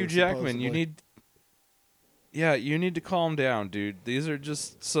hurting count you, Hugh Jackman. supposedly. You need to calm down, dude. These are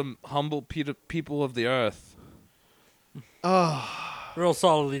just some humble people of the earth. Real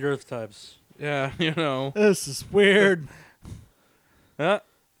solidly Earth types. Yeah, you know. This is weird.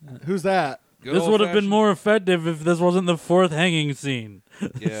 Who's that? Good This would have been old-fashioned- more effective if this wasn't the 4th hanging scene.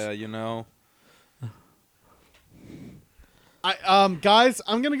 Yeah, you know. Guys,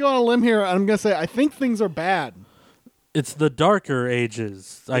 I'm gonna go on a limb here. And I'm gonna say I think things are bad. It's the darker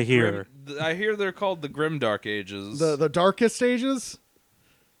ages, I hear. I hear they're called the Grimdark Ages. The darkest ages,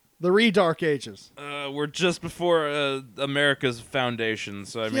 the re-dark ages. We're just before America's foundation,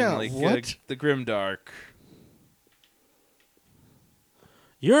 so I mean, Yeah, like what? the Grimdark.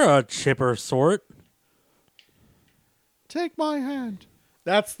 You're a chipper sort. Take my hand.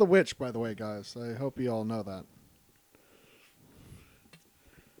 That's the witch, by the way, guys. I hope you all know that.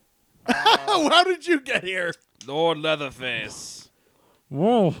 How did you get here? Lord Leatherface.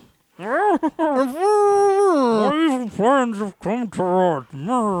 Whoa. Evil plans have come to rot.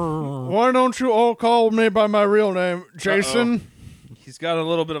 Why don't you all call me by my real name, Jason? He's got a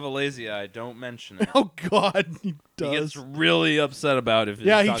little bit of a lazy eye. Don't mention it. Oh God, he He does. gets really upset about it. If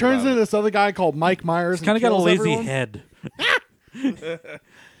Yeah, you he talk turns about into it. this other guy called Mike Myers. He's kind of got a kills lazy everyone. head.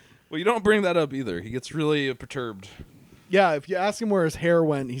 Well, you don't bring that up either. He gets really perturbed. Yeah, if you ask him where his hair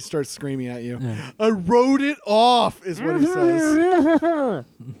went, he starts screaming at you. Yeah. I wrote it off, is what he says.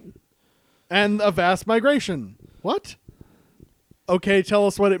 And a vast migration. What? Okay, tell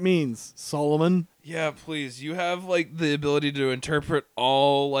us what it means, Solomon. Yeah, please. You have like the ability to interpret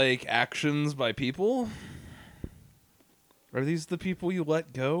all like actions by people. Are these the people you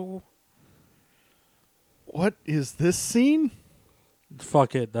let go? What is this scene?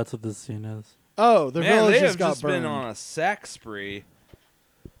 Fuck it. That's what this scene is. Oh, the Man, village they just have got just burned. been on a sack spree.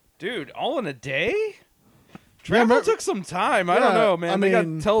 Dude, all in a day? Yeah, Travel remember- took some time. I Yeah, don't know, man. I They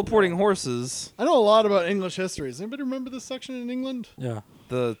mean- got teleporting horses. I know a lot about English history. Does anybody remember this section in England? Yeah.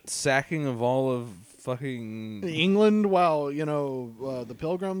 The sacking of all of fucking England, while the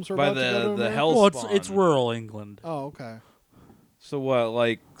Pilgrims were by about to go to the America? hell Well, spawn. it's rural England. Oh, okay. So what,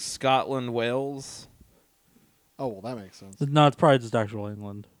 like Scotland, Wales? Oh, well, that makes sense. No, it's probably just actual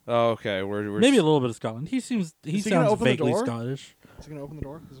England. Oh, okay. We're Maybe a little bit of Scotland. He Is he gonna sounds open the vaguely door? Scottish. Is he gonna open the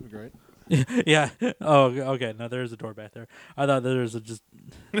door? This would be great. Yeah. Oh, okay. No, there is a door back there. I thought there was just.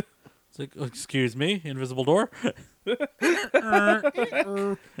 It's like, excuse me, invisible door.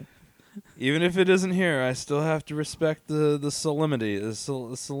 Even if it isn't here, I still have to respect the solemnity, the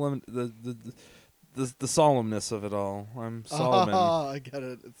solemnness of it all. I'm Solomon. I get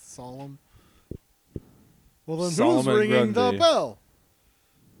it. It's solemn. Well, then Solomon who's ringing Grundy. the bell?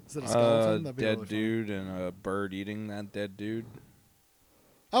 Is it a skeleton? That'd be Dead really funny. dude and a bird eating that dead dude.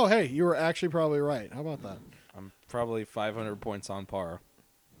 Oh, hey, you were actually probably right. How about that? I'm probably 500 points on par.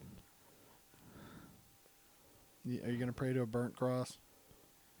 Are you going to pray to a burnt cross?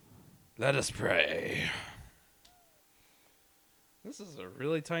 Let us pray. This is a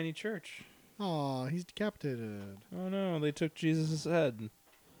really tiny church. Aw, he's decapitated. Oh no, they took Jesus' head.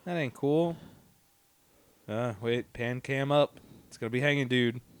 That ain't cool. Wait, pan cam up. It's gonna be hanging,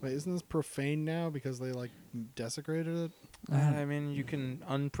 dude. Wait, isn't this profane now because they like desecrated it? I mean, you can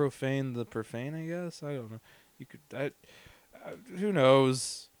unprofane the profane, I guess. I don't know. You could. Who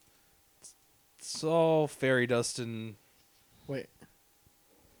knows? It's all fairy dust and. Wait.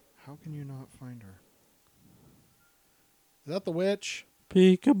 How can you not find her? Is that the witch?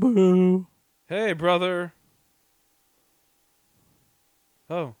 Peekaboo. Hey, brother.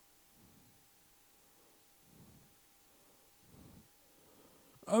 Oh.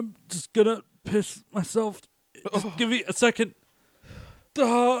 I'm just gonna piss myself. Just give me a second.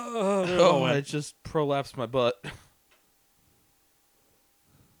 Oh, I just prolapsed my butt.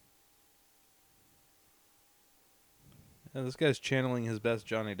 Yeah, this guy's channeling his best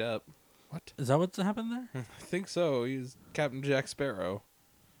Johnny Depp. What? Is that what's happened there? I think so. He's Captain Jack Sparrow.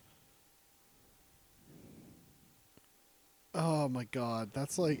 Oh my god,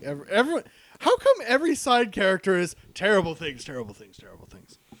 that's like everyone. How come every side character is terrible things, terrible things, terrible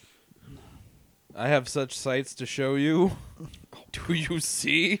things? I have such sights to show you. Do you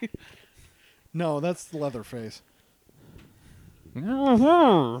see? No, that's the Leatherface.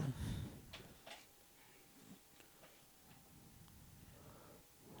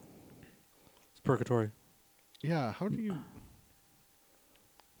 It's purgatory. Yeah, how do you?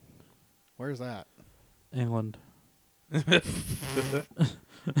 Where's that? England.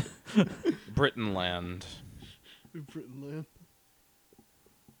 Britain land. Britain.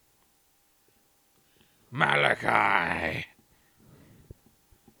 Malachi.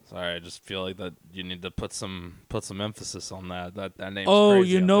 Sorry, I just feel like that you need to put some emphasis on that. That name's Oh,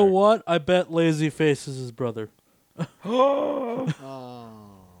 crazy you out know there. what? I bet Lazy Face is his brother. Oh.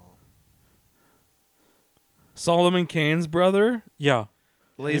 Solomon Kane's brother? Yeah.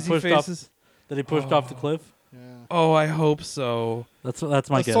 Lazy pushed off- Faces? That he pushed off the cliff. Yeah. Oh, I hope so. That's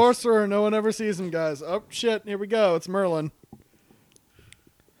my A guess. sorcerer, no one ever sees him, guys. Oh shit, here we go. It's Merlin.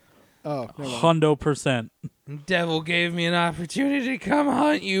 Oh, never mind. 100%. Devil gave me an opportunity to come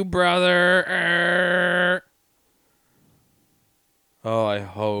hunt you, brother. Oh, I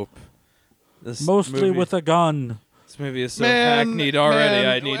hope. This Mostly movie, with a gun. this movie is so Man, hackneyed already. man,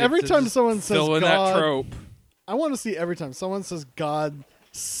 I need every it to time just someone says fill in God- that trope. I want to see every time someone says God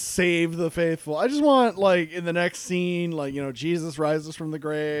save the faithful. I just want, like, in the next scene, like, you know, Jesus rises from the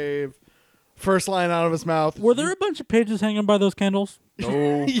grave. First line out of his mouth. Were there a bunch of pages hanging by those candles?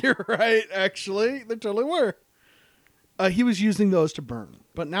 No. You're right, actually. There totally were. He was using those to burn,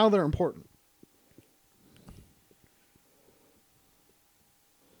 but now they're important.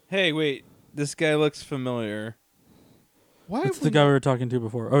 Hey, wait. This guy looks familiar. Why? It's the guy we were talking to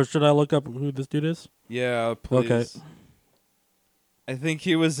before. Oh, should I look up who this dude is? Yeah, please. Okay. I think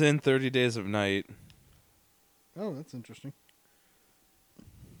he was in 30 Days of Night. Oh, that's interesting.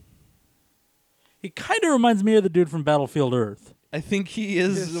 He kind of reminds me of the dude from Battlefield Earth. I think he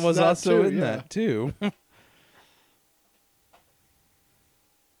Yes, was that also too, in yeah. that, too.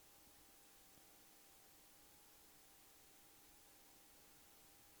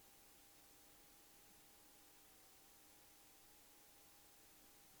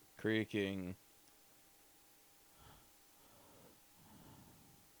 Creaking.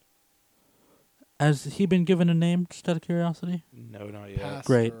 Has he been given a name, just out of curiosity? No, not yet. Pastor.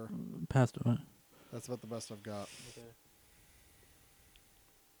 Great. Passed it. That's about the best I've got.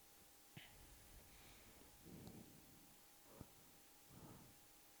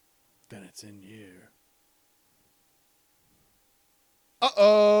 Then it's in you.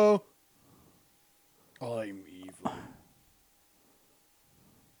 Uh-oh. I'm evil.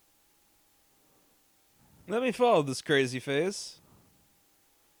 Let me follow this crazy face.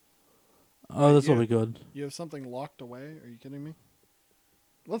 Oh, this will yeah. be good. You have something locked away? Are you kidding me?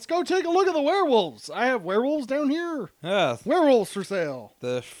 Let's go take a look at the werewolves. I have werewolves down here. Yeah, Werewolves for sale.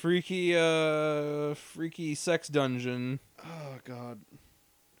 the freaky sex dungeon. Oh, God.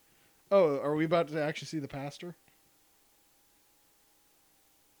 Oh, are we about to actually see the pastor?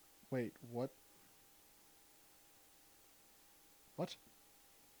 Wait, what? What?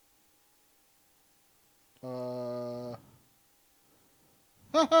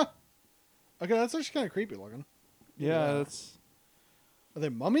 Okay, that's actually kind of creepy looking. Yeah, that's... Are they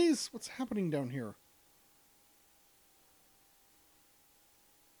mummies? What's happening down here?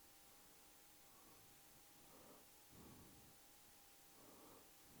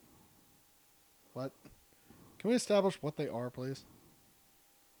 What? Can we establish what they are, please?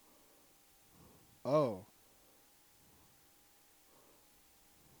 Oh.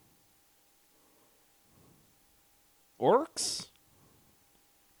 Orcs?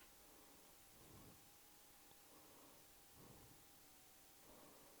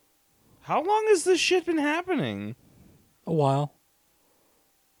 How long has this shit been happening? A while.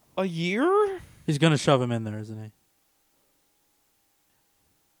 A year? He's gonna shove him in there, isn't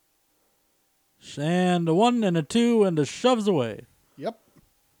he? And a 1 and a 2 and a shoves away. Yep.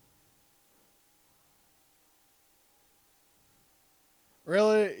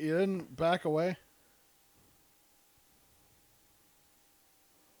 Really? You didn't back away?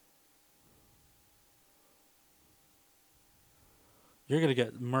 You're gonna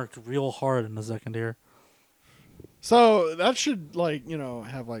get murked real hard in a second here. So that should, like,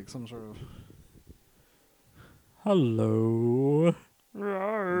 have, like, some sort of... Hello.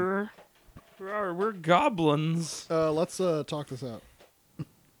 Rawr. Rawr, we're goblins. Let's talk this out.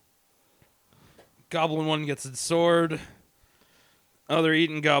 Goblin 1 gets its sword. Oh, they're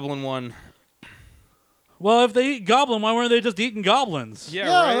eating Goblin 1. Well, if they eat goblin, why weren't they just eating goblins? Yeah,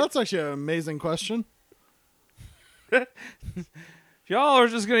 Yeah, right? that's actually an amazing question. If y'all are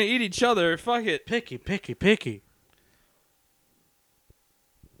just going to eat each other, fuck it. Picky, picky, picky.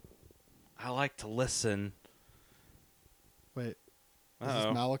 I like to listen. Wait, is this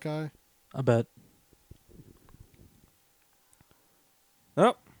Uh-oh. Malachi? I bet.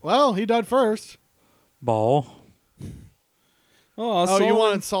 Oh. Well, he died first. Ball. Oh, Oh, Solomon. you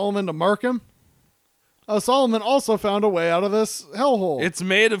wanted Solomon to mark him? Oh, Solomon also found a way out of this hellhole. It's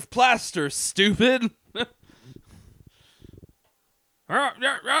made of plaster, stupid.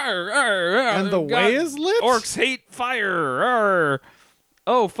 And the way is lit? Orcs hate fire. Arr.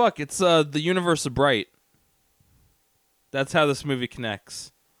 Oh, fuck. It's the universe of Bright. That's how this movie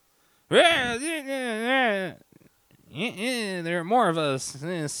connects. There are more of us.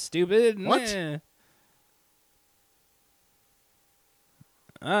 Stupid. What?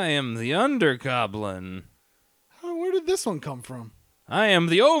 I am the Undergoblin. Oh, where did this one come from? I am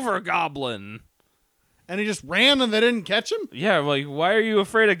the Overgoblin. And he just ran and they didn't catch him? Yeah, like, why are you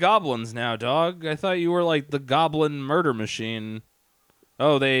afraid of goblins now, dog? I thought you were, like, the goblin murder machine.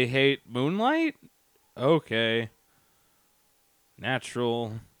 Oh, they hate moonlight? Okay.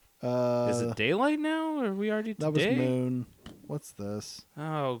 Natural. Is it daylight now? Or are we already That was today? Moon. What's this?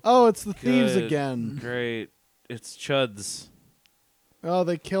 Oh, Oh, it's the thieves good. again. Great. It's Chuds. Oh,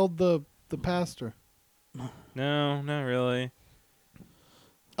 they killed the pastor. No, not really.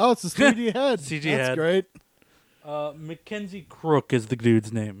 Oh, it's the 3D head. CG That's head. great. Mackenzie Crook is the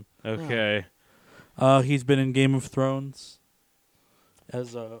dude's name. Okay. He's been in Game of Thrones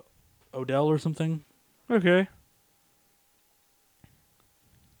as Odell or something. Okay.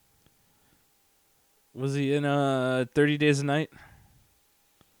 Was he in 30 Days a Night?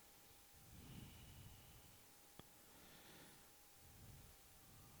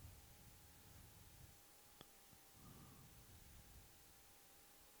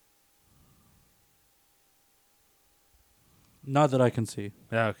 Not that I can see.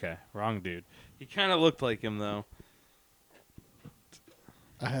 Okay, wrong dude. He kind of looked like him, though.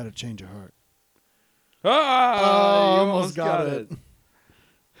 I had a change of heart. Oh, you almost got it.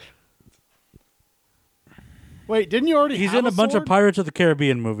 Wait, didn't you already He's have in a bunch of sword? Pirates of the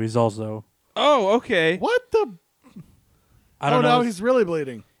Caribbean movies also. Oh, okay. What the? I don't oh, know. no, he's really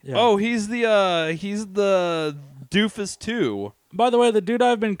bleeding. Yeah. Oh, he's the doofus too. By the way, the dude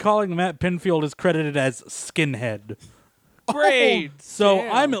I've been calling Matt Pinfield is credited as Skinhead. Great. So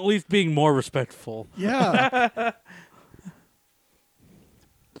Damn. I'm at least being more respectful. Yeah.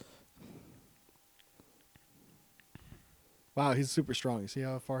 Wow, he's super strong. You see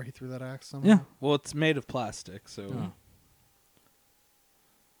how far he threw that axe? Somehow? Yeah. Well, it's made of plastic, so. Oh.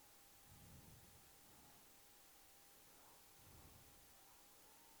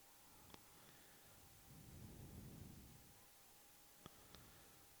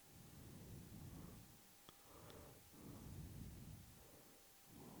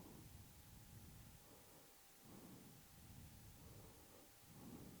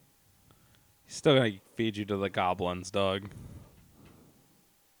 He's still gonna feed you to the goblins, dog.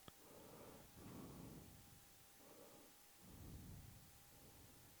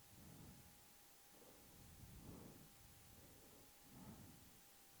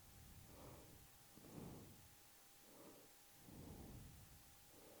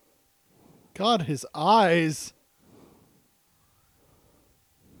 God, his eyes.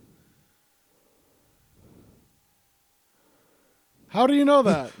 How do you know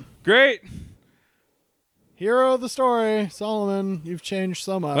that? Great. Hero of the story, Solomon, you've changed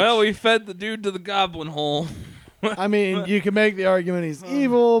so much. Well, we fed the dude to the goblin hole. I mean, you can make the argument he's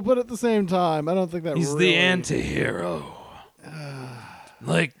evil, but at the same time, I don't think that He's really... the anti-hero.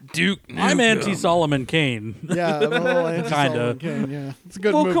 Like Duke Nukem. I'm anti-Solomon Kane. Yeah, I'm a little Kinda. anti-Solomon Kane, yeah. It's a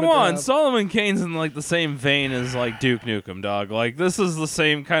good Well, movement come to on. have. Solomon Kane's in like the same vein as like Duke Nukem, dog. Like this is the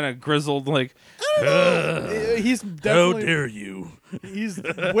same kind of grizzled like. He's How definitely dare you? he's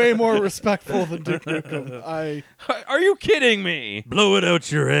way more respectful than Duke Nukem. Are you kidding me? Blow it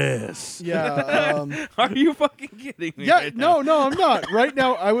out your ass. Are you fucking kidding me? yeah, right now? no, I'm not. Right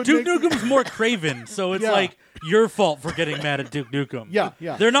now, I would Duke make, Nukem's more craven, so it's Yeah. like your fault for getting mad at Duke Nukem. Yeah.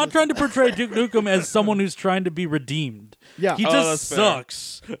 They're not trying to portray Duke Nukem as someone who's trying to be redeemed. Yeah. He Oh, just that's fair.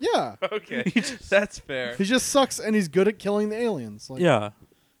 sucks. Yeah, Okay, that's fair. he just sucks, and he's good at killing the aliens. Like, Yeah.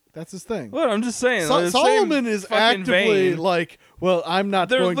 that's his thing. What I'm just saying. like, the Solomon same is fucking actively vein. like, well, I'm not.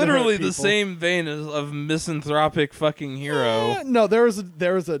 They're going literally to hurt the people. same vein of misanthropic fucking hero. No, there is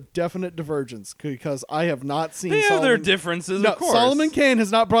a definite divergence because I have not seen. They have Solomon, their differences, No, of course. Solomon Kane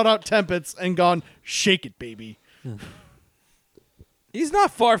has not brought out Tempest and gone, shake it, baby. He's not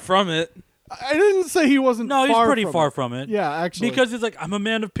far from it. I didn't say he wasn't. No, he's far pretty from far it. from it. Yeah, actually, Because he's like, I'm a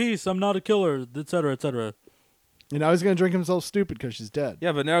man of peace. I'm not a killer, etc., etc. you know he's gonna drink himself stupid because she's dead.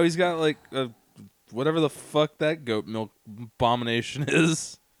 Yeah, but now he's got like whatever the fuck that goat milk abomination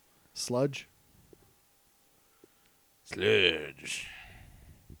is. Sludge. Sludge.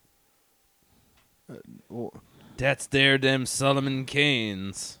 Oh, That's there, them Solomon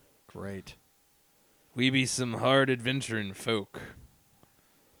Kanes. great. We be some hard adventuring folk.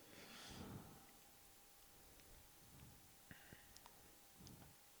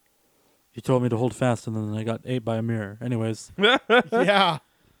 He told me to hold fast, and then I got ate by a mirror. Anyways, Yeah.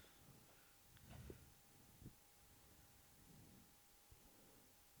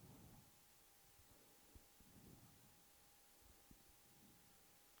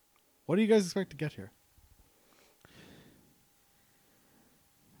 What do you guys expect to get here?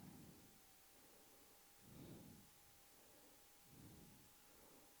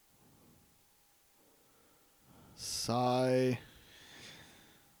 Sigh.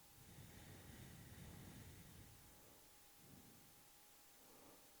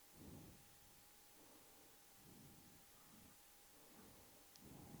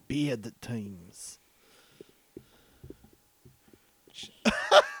 Bad times.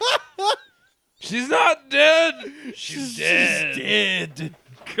 She's not dead. She's dead. Dead.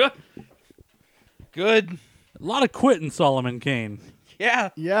 Good. Good. a lot of quitting Solomon Kane. Yeah.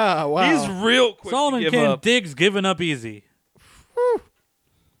 Yeah, wow. He's real quick Solomon to give Kane up. digs giving up easy.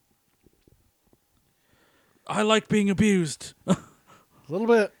 I like being abused. a little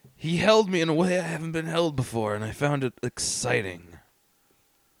bit. He held me in a way I haven't been held before, and I found it exciting.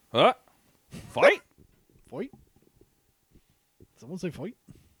 Huh? Fight? Fight. Someone say fight.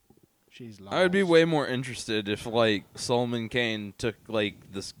 She's lost. I would be way more interested if, like, Solomon Kane took,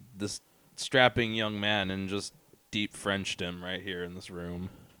 like, this strapping young man and just deep Frenched him right here in this room.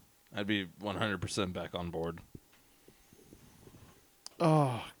 I'd be 100% back on board.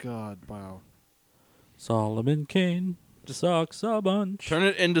 Oh God! Wow. Solomon Kane sucks a bunch. Turn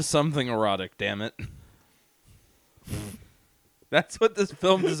it into something erotic, damn it. That's what this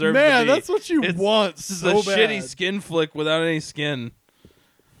film deserves to Man, be. that's what you want This is so a bad. shitty skin flick without any skin.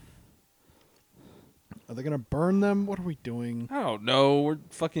 Are they gonna burn them? What are we doing? I don't know. We're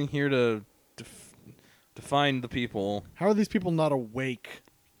fucking here to find the people. How are these people not awake?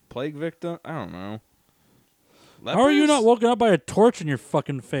 Plague victim? I don't know. How are you Lepers? not woken up by a torch in your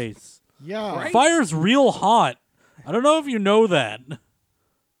fucking face? Yeah. Right? Fire's real hot. I don't know if you know that.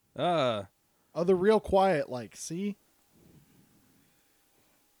 Oh, they're real quiet. Like, see?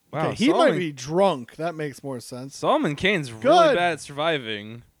 Wow. Okay, he might be drunk. That makes more sense. Solomon Kane's really Good. bad at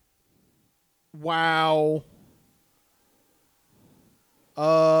surviving. Wow.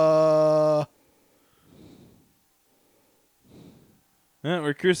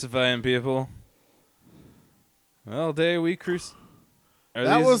 We're crucifying people. Well, day we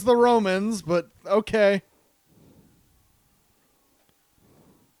That was the Romans, but okay.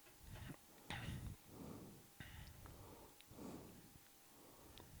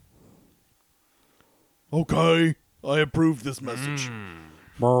 Okay, I approve this message.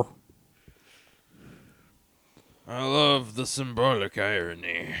 Brr. I love the symbolic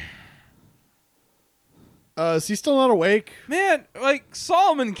irony. Is he still not awake? Man, like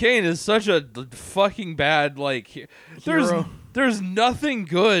Solomon Kane is such a fucking bad Hero. There's nothing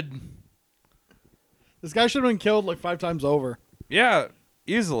good. This guy should have been killed like 5 times over. Yeah,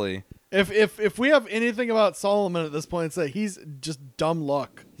 easily. If we have anything about Solomon at this point, it's that he's just dumb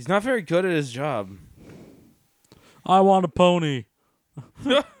luck. He's not very good at his job. I want a pony.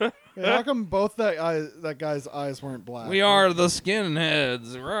 Yeah, how come both that guy's eyes weren't black? We are the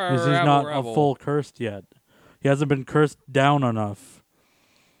skinheads. Because he's not a full cursed yet. He hasn't been cursed down enough.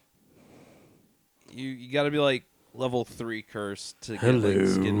 you got to be like level 3 cursed to get like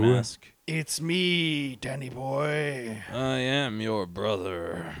skin mask. It's me, Danny boy. I am your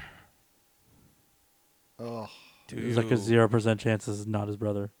brother. Oh, There's like a 0% chance this is not his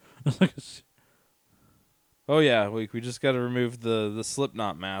brother. Oh yeah, we just got to remove the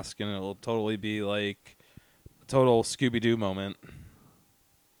Slipknot mask, and it'll totally be like a total Scooby-Doo moment.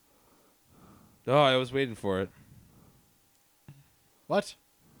 Oh, I was waiting for it. what?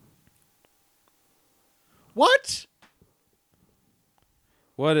 What?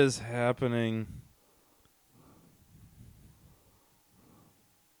 What is happening?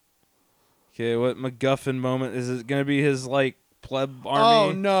 Okay, what MacGuffin moment is it going to be? His like pleb army?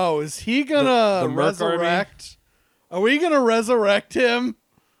 Oh no! Is he gonna The Merc resurrect? Are we gonna resurrect him?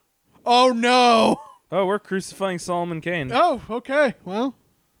 Oh no! Oh, we're crucifying Solomon Kane. Oh, okay. Well,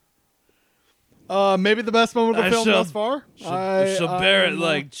 maybe the best moment of the I film shall- thus far. I shall bear it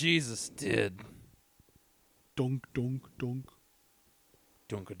like Jesus did. dunk, dunk, dunk,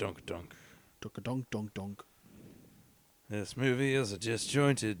 Dunk, dunk, dunk. dunk, dunk, dunk, dunk. This movie is a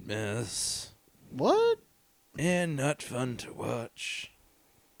disjointed mess What? and not fun to watch.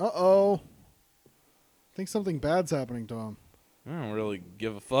 Uh-oh. I think something bad's happening to him. I don't really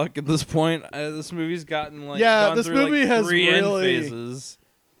give a fuck at this point. This movie's gotten like gone this through, movie like, has 3 really- end phases.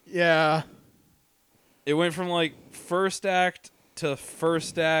 Yeah. It went from like first act to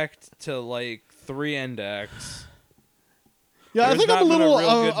like 3 end acts. Yeah, I There's think I'm a not been a little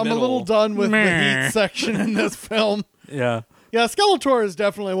real good I'm a little middle. done with the Meh. heat section in this film. Yeah. Yeah, Skeletor is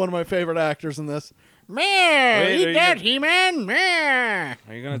definitely one of my favorite actors in this. Meh, Wait, are eat you that, gonna- He-Man. Meh.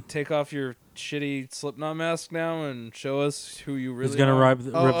 Are you gonna take off your shitty Slipknot mask now and show us who you really He's gonna are? rip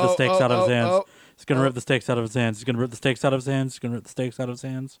the stakes out of his hands. He's gonna oh. rip the stakes out of his hands. He's gonna rip the stakes out of his hands. He's gonna rip the stakes out of his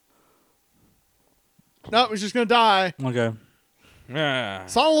hands. No, he's just gonna die. Okay. Yeah.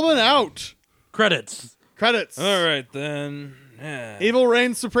 Solomon out. Credits. Credits. All right then. Yeah. Evil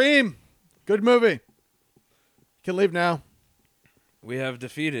reigns supreme. Good movie. Can leave now. We have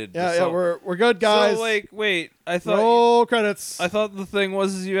defeated. Yeah, the yeah, Sol- we're good, guys. So like, wait, I thought Roll credits. I thought the thing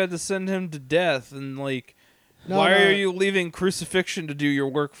was is you had to send him to death, and like, No, why no. are you leaving crucifixion to do your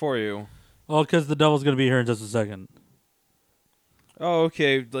work for you? Well, because the devil's gonna be here in just a second. Oh,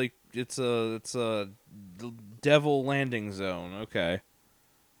 okay. Like it's a devil landing zone. Okay.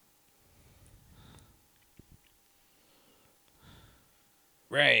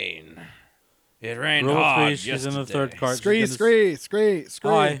 Rain. It rained Rule hard 3. She's in the yesterday. third card. Scree.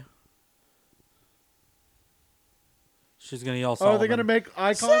 Hi. She's gonna yell. Oh, Solomon. are they gonna make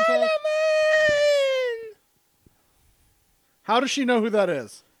eye contact? How does she know who that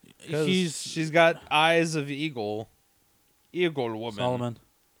is? 'Cause she's got eyes of eagle. Eagle woman. Solomon.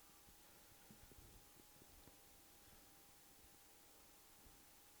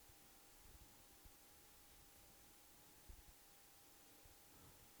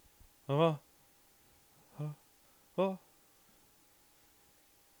 Oh. Oh.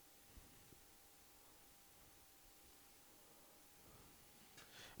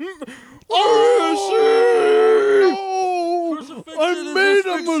 Oh, Crucifixion I is made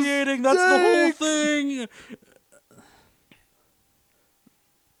a asphyxiating. That's the whole thing.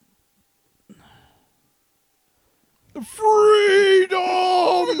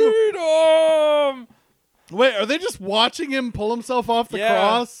 Freedom! Freedom! Wait, are they just watching him pull himself off the Yeah.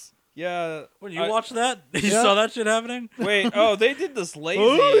 cross? Yeah. When you watched that, you Yeah. saw that shit happening. Wait, oh, they did this lazy.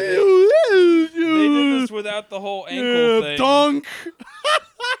 Oh, They did this without the whole ankle thing. Dunk!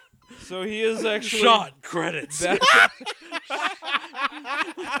 So he is actually Shot credits.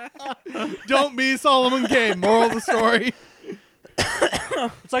 Don't be Solomon Kane. Moral of the story.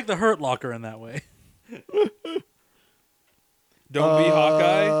 It's like the Hurt Locker in that way. Don't be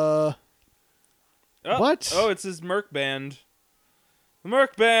Hawkeye. Oh, what? Oh, it's his Merc band. The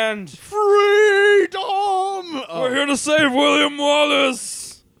Merc band. Freedom! We're here to save William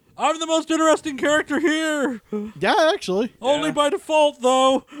Wallace. I'm the most interesting character here. Yeah, actually. Only by default,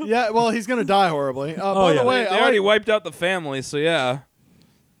 though. Yeah, well, he's going to die horribly. By yeah. the way, They I already like- wiped out the family, so yeah.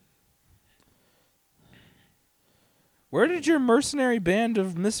 Where did your mercenary band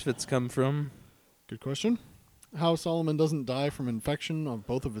of misfits come from? Good question. How Solomon doesn't die from infection on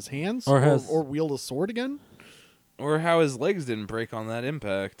both of his hands? Or wield a sword again? Or how his legs didn't break on that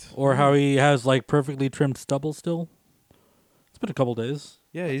impact? Or how he has like perfectly trimmed stubble still. It's been a couple days.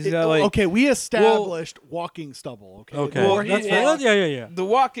 Yeah, he's got like okay, we established walking stubble. Okay. Okay, Well, that's he- fair. Yeah. the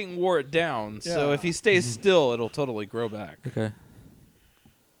walking wore it down. So Yeah. if he stays still, it'll totally grow back. Okay.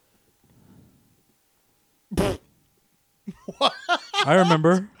 I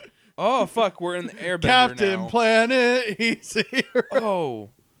remember. Oh fuck, we're in the airbender Captain now. Planet, he's here. Oh.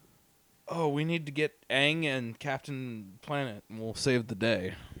 Oh, we need to get Aang and Captain Planet, and we'll save the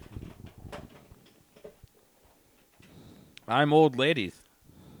day. I'm old lady.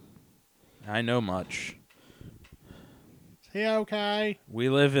 I know much. Hey, okay. We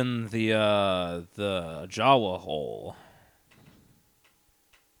live in the Jawa hole.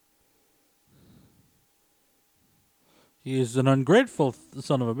 He is an ungrateful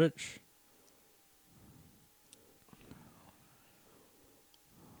son of a bitch.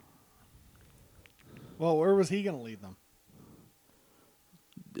 Well, where was he going to lead them?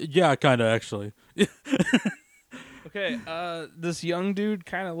 Yeah, kind of, actually. Okay, this young dude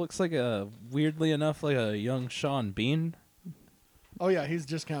kind of looks like weirdly enough, like a young Sean Bean. Oh, yeah, he's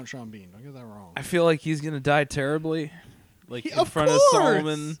just Count Sean Bean. Don't get that wrong. I feel like he's going to die terribly. Like, in Of front of course!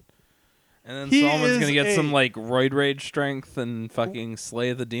 Solomon. And then He Solomon's is going to get a- some, like, roid rage strength and fucking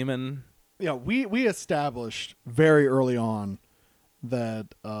slay the demon. Yeah, we established very early on that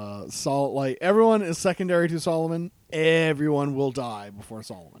like everyone is secondary to Solomon. Everyone will die before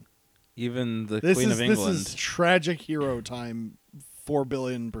Solomon. Even the This Queen is of England. this is tragic hero time, 4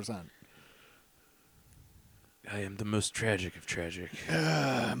 billion%. I am the most tragic of tragic.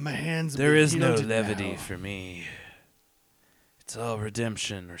 My hands. There is no healed levity now. for me. It's all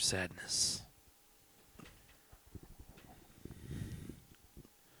redemption or sadness.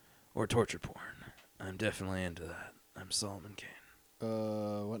 Or torture porn. I'm definitely into that. I'm Solomon Kane.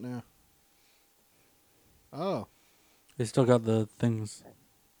 What now? Oh, They still got the things.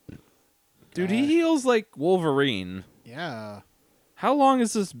 Dude, he heals like Wolverine. yeah. How long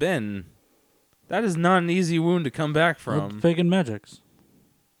has this been? That is not an easy wound to come back from. With pagan magics.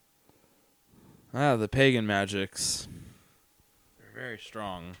 The pagan magics. They're very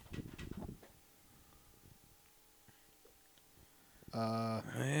strong. I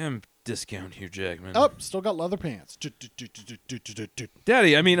am discount Hugh Jackman. Oh, still got leather pants.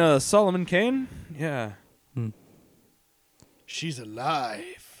 Daddy, I mean, Solomon Kane? Yeah. She's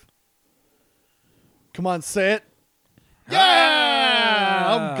alive. Come on, say it. Yeah,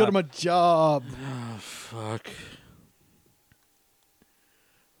 I'm good at my job. Oh, fuck.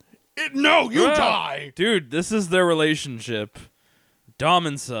 No, you Ah! die. Dude, this is their relationship. Dom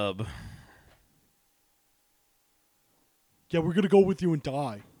and sub. Yeah, we're gonna go with you and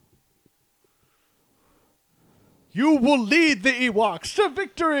die. You will lead the Ewoks to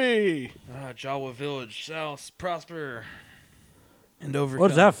victory. Jawa village shall prosper and overcome.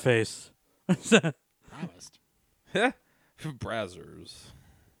 What's that face? Promised. Brazzers.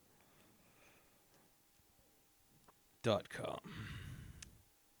 .com.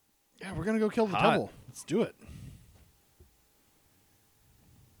 Yeah, we're gonna go kill the Hot. devil. Let's do it.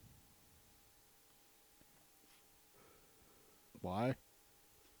 Why?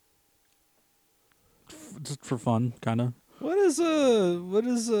 Just for fun, kind of. What is the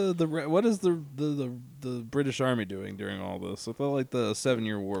British Army doing during all this? I felt like the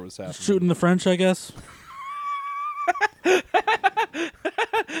 7-Year War was happening. Shooting the French, I guess.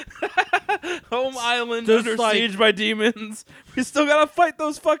 Home island Just under like- siege by demons. We still gotta fight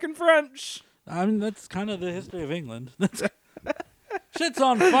those fucking French. I mean, that's kind of the history of England. Shit's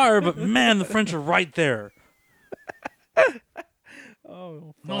on fire, but man, the French are right there.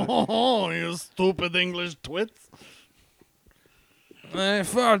 Oh, Oh, you stupid English twits. I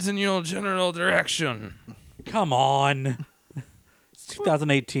fought in your general direction. Come on. It's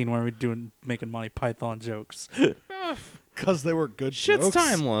 2018 when we're making Monty Python jokes. Because they were good Shit's jokes.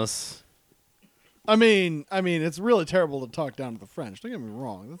 timeless. I mean, it's really terrible to talk down to the French. Don't get me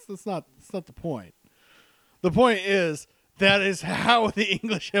wrong. That's not the point. The point is that is how the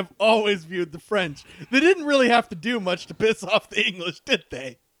English have always viewed the French. They didn't really have to do much to piss off the English, did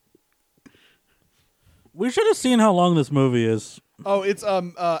they? We should have seen how long this movie is. Oh, it's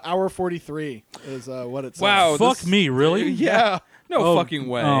hour 43 is what it says. Wow. Fuck this- me, really? Yeah. No fucking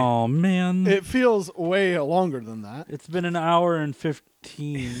way. Oh, man. It feels way longer than that. It's been an hour and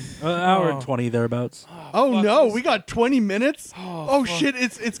 15. Hour and 20 thereabouts. Oh fuck no, this. we got 20 minutes? Oh, fuck. Shit,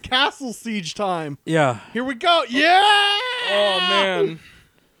 it's castle siege time. Yeah. Here we go. Yeah! Oh man.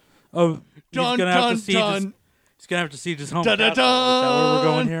 Oh, he's Dun, gonna have dun, to siege dun. he's gonna have to siege his home Dun, dun, castle. Is that where we're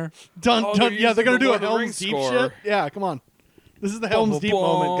going dun. here? Dun, Oh, dun. they're Yeah, they're going to using do the a Lord of the Helm's Rings Deep score. shit. Yeah, come on. This is the Helm's Deep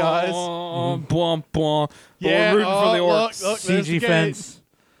moment, guys. Blom, blom. Yeah, We're rooting for the look, orcs. look, there's the CG gate. fence.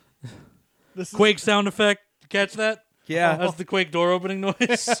 This is, Quake sound effect. Catch that? Yeah. That's the Quake door opening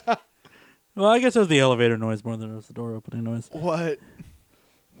noise. Well, I guess it was the elevator noise more than it was the door opening noise. What?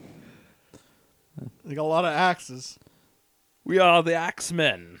 They got a lot of axes. We are the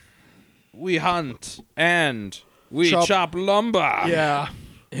Axemen. We hunt and we Chop. chop lumber. Yeah.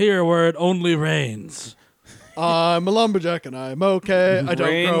 Here where it only rains. I'm a lumberjack and I'm okay. I don't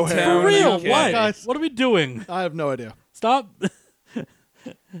Rain grow hair. Town For real, Okay. what? Guys, What are we doing? I have no idea. Stop.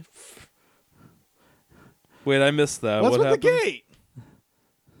 Wait, I missed that. What's what with happened? the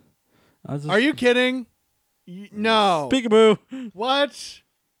gate? Are you kidding? No. Peekaboo. What?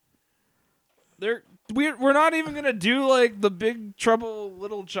 We're not even gonna do like the Big Trouble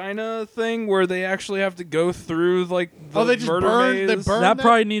Little China thing where they actually have to go through like the They just murder burned. They maze. burned That it?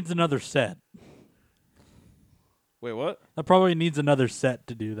 probably needs another set. Wait, what? That probably needs another set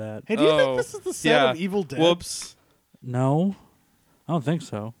to do that. Hey, do you Oh, think this is the set yeah. of Evil Dead? Whoops. No, I don't think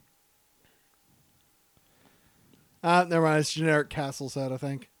so. Never mind. It's generic castle set, I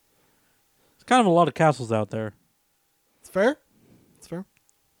think. It's kind of a lot of castles out there. It's fair. It's fair.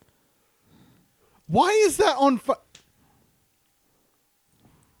 Why is that on fire?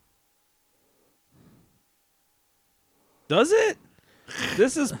 Does it?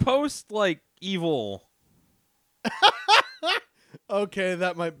 This is post like evil. Okay,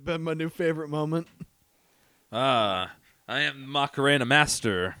 that might be my new favorite moment. I am Macarena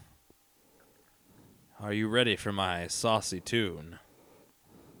Master. Are you ready for my saucy tune?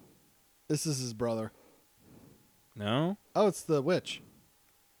 This is his brother. No? Oh, it's the witch.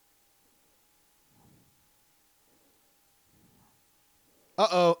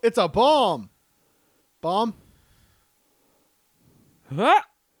 Uh-oh, it's a bomb. Bomb?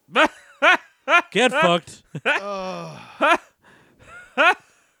 Get fucked.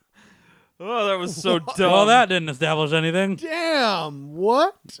 Oh, that was so dumb. Well, that didn't establish anything. Damn,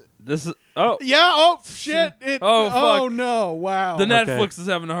 what? This is Yeah, oh, shit. Oh, fuck. Oh, no, wow. the Okay. Netflix is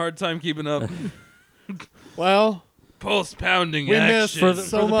having a hard time keeping up. Well, Pulse pounding We action. missed For the,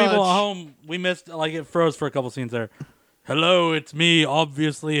 So for the people much. at home, we missed, like, it froze for a couple scenes there. Hello, it's me,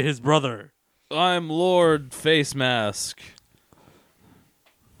 obviously his brother. I'm Lord Face Mask.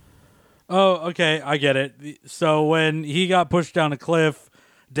 Oh, okay, I get it. So when he got pushed down a cliff,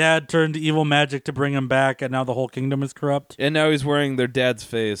 Dad turned to evil magic to bring him back, and now the whole kingdom is corrupt. And now he's wearing their dad's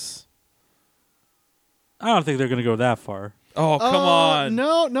face. I don't think they're going to go that far. Oh, come on.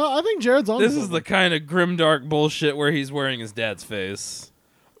 No, I think Jared's on This to is the something. kind of grimdark bullshit where he's wearing his dad's face.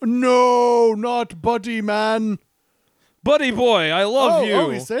 No, not Buddy, man. Buddy boy, I love you. Oh,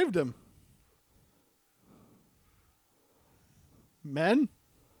 he saved him. Men?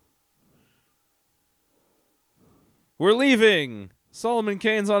 We're leaving. Solomon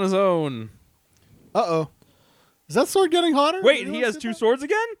Kane's on his own. Uh-oh. Is that sword getting hotter? Wait, Anyone he has see two that? swords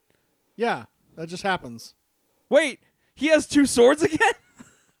again? Yeah, that just happens. Wait, he has two swords again?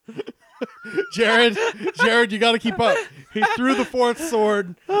 Jared, you got to keep up. He threw the fourth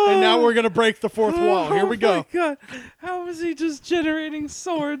sword, and now we're going to break the fourth wall. Here we go. Oh my God. How is he just generating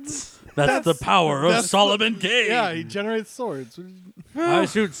swords? That's the power of that's Solomon Kane. Yeah, he generates swords. I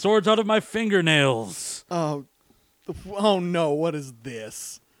shoot swords out of my fingernails. Oh, no, what is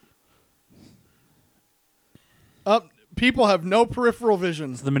this? People have no peripheral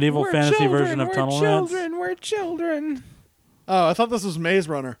vision. It's the medieval fantasy version of Tunnel Rats. We're children. Oh, I thought this was Maze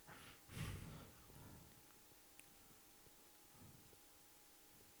Runner.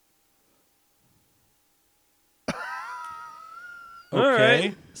 Okay. All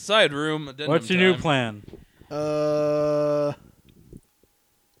right. Side room. Addendum What's your new time. plan?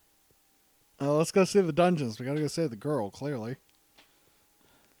 Let's go see the dungeons. We gotta go save the girl, clearly.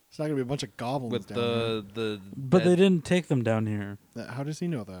 It's not gonna be a bunch of goblins With down the But they didn't take them down here. here. How does he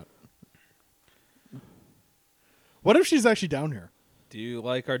know that? What if she's actually down here? Do you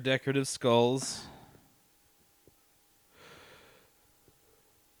like our decorative skulls?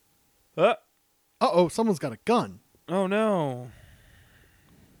 Uh-oh, someone's got a gun. Oh no.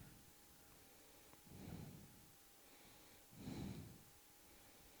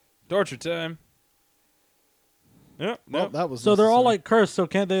 Torture time. Yep. Well, Nope. that was So they're all necessary. like cursed, so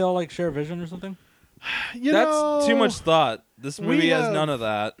can't they all like share vision or something? You That's know, too much thought. This we movie has have- none of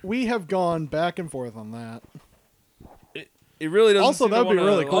that. We have gone back and forth on that. It really doesn't. Also, seem to that'd be wanna-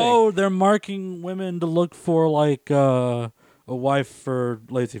 really cool. Oh, they're marking women to look for like a wife for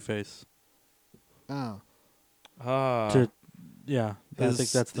Lazyface. Oh. To yeah, I think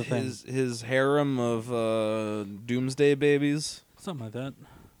that's the thing. His harem of doomsday babies. Something like that.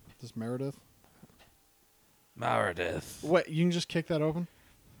 This Meredith. Meredith. Wait, you can just kick that open?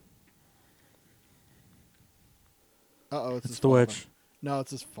 Uh-oh, it's It's his the father. witch. No,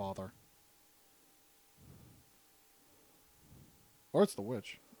 it's his father. Or it's the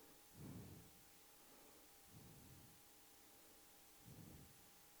witch.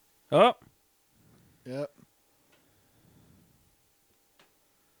 Oh. Yep.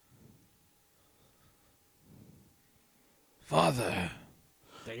 Father.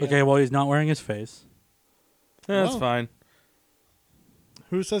 Okay, well he's not wearing his face. That's Well. fine.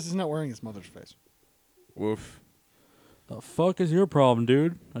 Who says he's not wearing his mother's face? Woof. The fuck is your problem,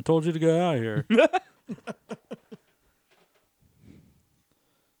 dude? I told you to get out of here.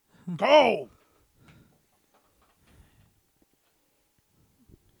 Go!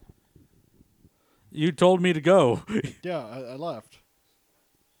 You told me to go. Yeah, I left.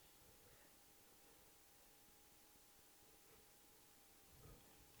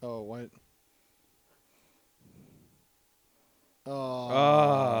 Oh, what? Oh.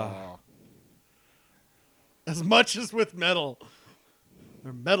 Ah. As much as with metal.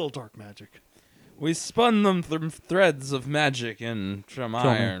 They're metal dark magic. We spun them threads of magic and from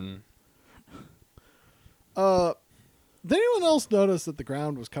iron. Did anyone else notice that the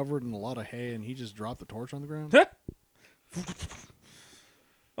ground was covered in a lot of hay and he just dropped the torch on the ground?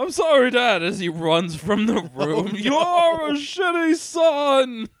 I'm sorry, Dad, as he runs from the room. no. You're a shitty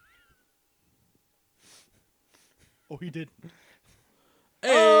son! Oh, he did.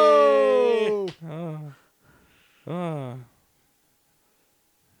 Hey! Oh!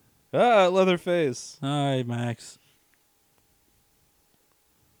 Leatherface. Hi, Max.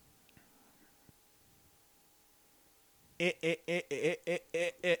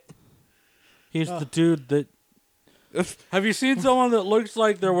 He's the dude that. Have you seen someone that looks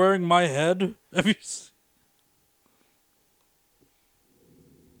like they're wearing my head? Have you?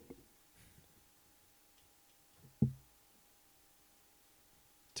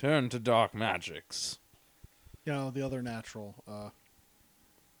 Turn to dark magics. You know, the other natural.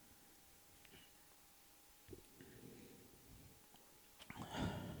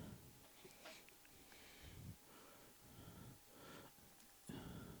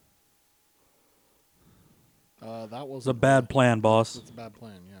 That was It's a bad plan, boss. It's a bad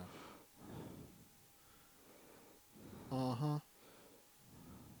plan, yeah. Uh-huh.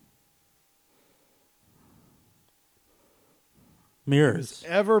 Mirrors.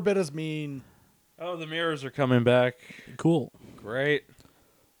 Ever been as mean. Oh, the mirrors are coming back. Cool. Great.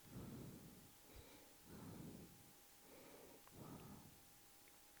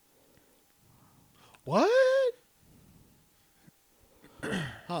 What?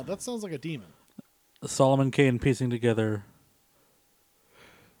 Huh, that sounds like a demon. Solomon Kane piecing together.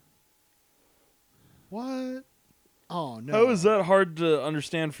 What? Oh, no. How is that hard to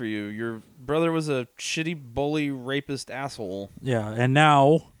understand for you? Your brother was a shitty, bully, rapist asshole. Yeah, and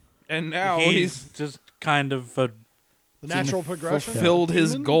now And now he's just kind of The natural progression? fulfilled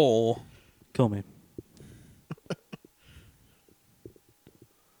his Demon? goal. kill me.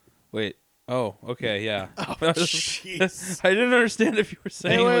 Wait. Oh, okay, yeah. Oh, jeez. I didn't understand if you were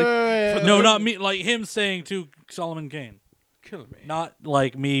saying Hey, like wait. No, not me. Like him saying to Solomon Kane. kill me. Not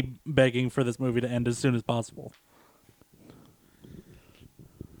like me begging for this movie to end as soon as possible.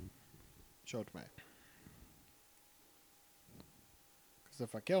 Show it to me. Because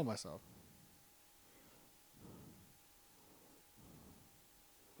if I kill myself.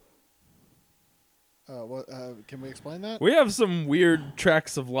 Can we explain that? We have some weird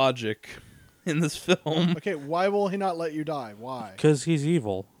tracks of logic in this film. Okay, why will he not let you die? Why? Because he's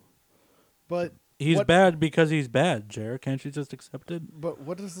evil. But He's what, bad because he's bad, Jer. Can't you just accept it? But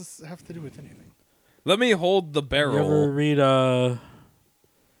what does this have to do with anything? Let me hold the You barrel. ever read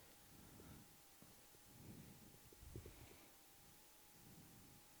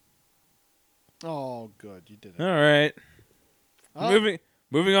Oh, good, you did it. All right. Oh.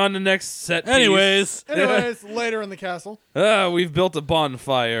 Moving on to next set piece. Anyways, later in the castle. We've built a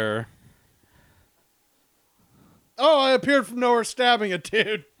bonfire. Oh, I appeared from nowhere stabbing a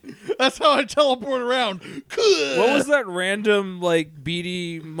dude. That's how I teleport around. What was that random, like,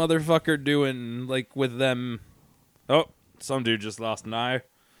 beady motherfucker doing, like, with them? Oh, some dude just lost an eye.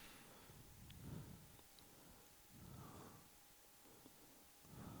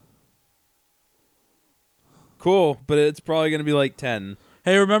 Cool, but it's probably going to be like 10.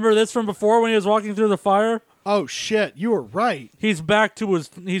 Hey, remember this from before when he was walking through the fire? Oh shit, you were right. He's back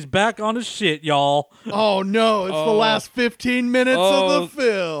on his shit, y'all. Oh no, it's the last 15 minutes of the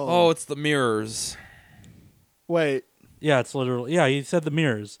film. Oh, it's the mirrors. Wait. Yeah, it's literally. Yeah, he said the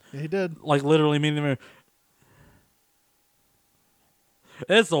mirrors. He did. Like literally meaning the mirror.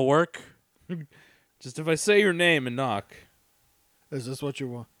 This'll work. Just if I say your name and knock. Is this what you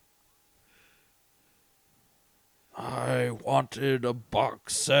want? I wanted a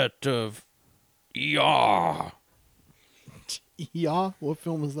box set of ER. Yeah? What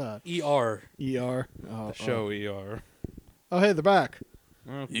film is that? ER. ER. Oh, The show ER. Oh, hey, they're back.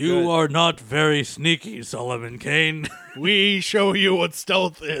 Oh, You good. are not very sneaky, Solomon Kane. We show you what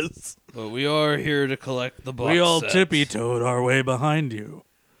stealth is. But we are here to collect the box We all set. tippy-toed our way behind you.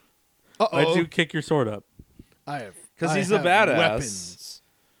 Uh-oh. Why'd you kick your sword up? Because he's a have badass. Weapons.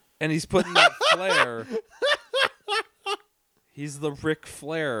 And he's putting that flair. He's the Ric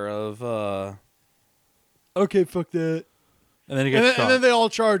Flair of Okay, fuck that. And then he gets shot. And then they all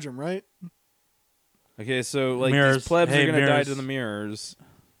charge him, right? Okay, so like Mirrors. these plebs Hey, are gonna die mirrors. to the mirrors.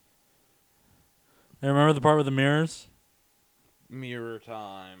 Hey, remember the part with the mirrors? Mirror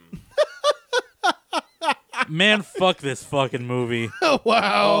time. Man, fuck this fucking movie.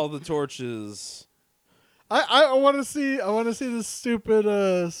 Wow. All the torches. I want to see this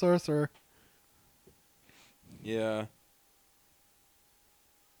stupid sorcerer. Yeah.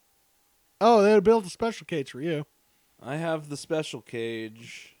 Oh, they built a special cage for you. I have the special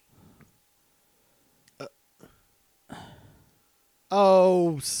cage.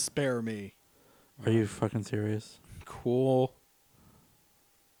 Oh, spare me. Are you fucking serious? Cool.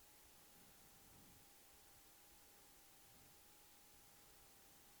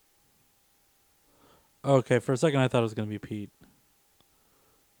 Okay, for a second I thought it was going to be Pete.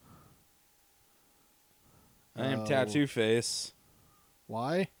 I am Oh. Tattoo Face.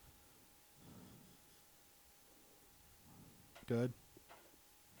 Why? Good.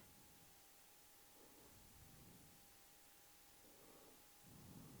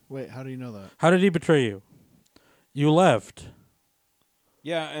 Wait, how do you know that? How did he betray you? You left.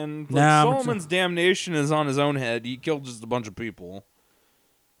 Yeah, and like, Nah, I'm Solomon's damnation is on his own head. He killed just a bunch of people.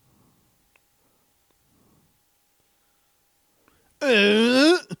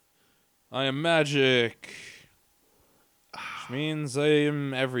 I am magic. Which means I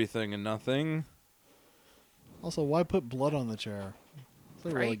am everything and nothing. Also, why put blood on the chair? What do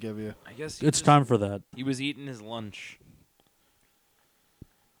they really Right. give you? I guess It's time for that. He was eating his lunch.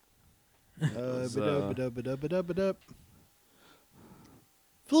 Ba-dub-ba-dub-ba-dub-ba-dub.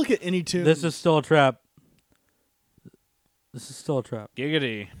 If you look at any tune, This is still a trap. This is still a trap.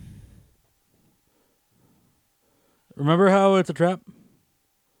 Giggity. Remember how it's a trap?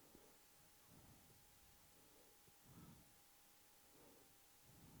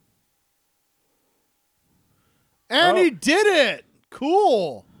 and Oh. he did it.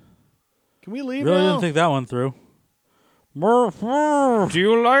 Cool. Can we leave Really now? didn't think that one through. Do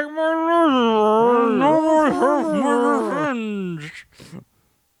you like my Revenge.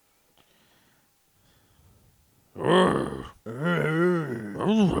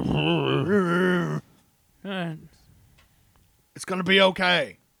 It's gonna be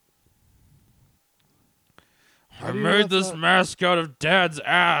okay. I do you know made it's this not- mask out of Dad's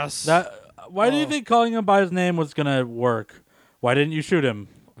ass. Why do you think calling him by his name was gonna work? Why didn't you shoot him?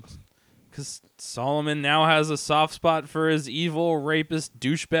 Because Solomon now has a soft spot for his evil, rapist,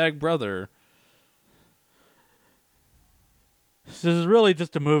 douchebag brother. This is really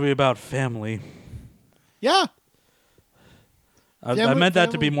just a movie about family. Yeah. I Family- meant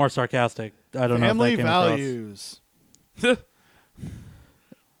that to be family- more sarcastic. I don't Family know if that came across. values.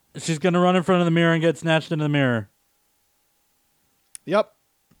 She's gonna run in front of the mirror and get snatched into the mirror. Yep.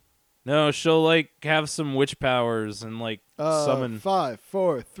 No, she'll like have some witch powers and like summon. 5,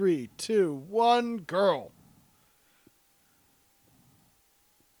 4, 3, 2, 1, girl.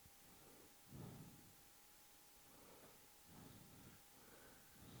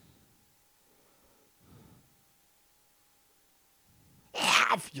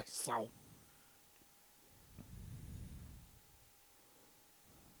 Have yourself.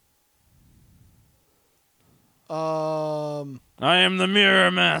 I am the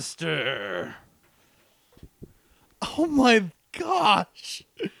Mirror Master. Oh my gosh.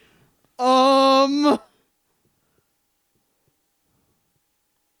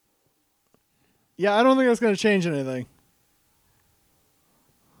 Yeah, I don't think that's going to change anything.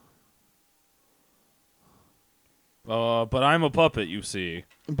 But I'm a puppet, you see.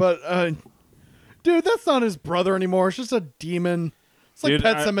 But dude, that's not his brother anymore. It's just a demon. It's like Dude,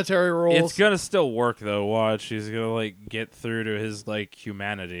 Pet Cemetery rules. It's gonna still work though. Watch, he's gonna like get through to his like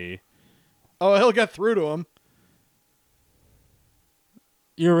humanity. Oh, he'll get through to him.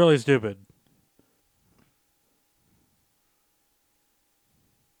 You're really stupid.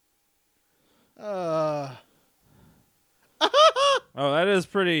 Oh, that is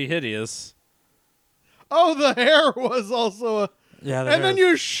pretty hideous. Oh, the hair was also a. Yeah, And then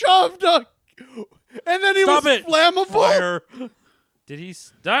you shoved a. And then he Stop was it! flammable. Fire. Did he?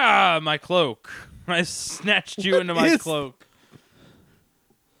 My cloak! I snatched you into my is- cloak.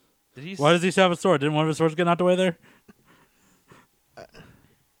 Did he? Why does he have a sword? Didn't one of his swords get knocked away there?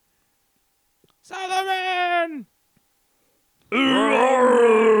 Solomon!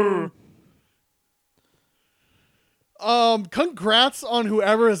 Congrats on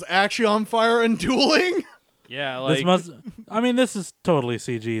whoever is actually on fire and dueling. Yeah, like This must. I mean, this is totally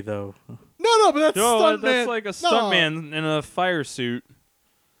CG though. No, but that's No, stuntman. that's like a No. stuntman in a fire suit.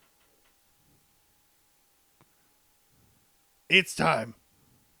 It's time.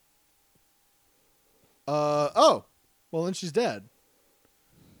 Oh. Well, then she's dead.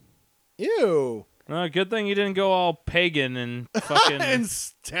 Ew. Good thing you didn't go all pagan and fucking And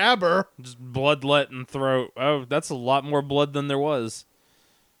stab her. just bloodlet and throat. Oh, that's a lot more blood than there was.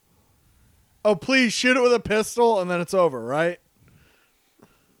 Oh, please shoot it with a pistol and then it's over, right?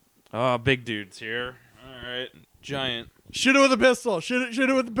 Oh, big dude's here. All right, giant. Shoot it with a pistol. Shoot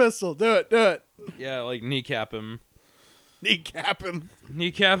it with a pistol. Do it. Yeah, like kneecap him. Kneecap him.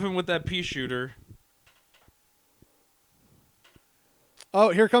 Kneecap him with that pea shooter. Oh,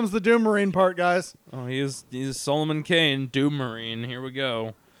 here comes the Doom Marine part, guys. Oh, he's Solomon Kane, Doom Marine. Here we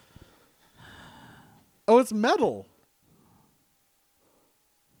go. Oh, it's metal.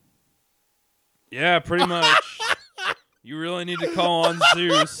 Yeah, pretty much. You really need to call on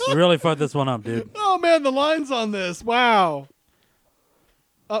Zeus. You really fucked this one up, dude. Oh man, the lines on this. Wow.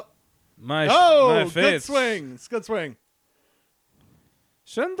 My Good face. swing. It's a good swing.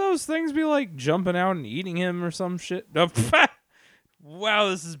 Shouldn't those things be like jumping out and eating him or some shit? No, wow,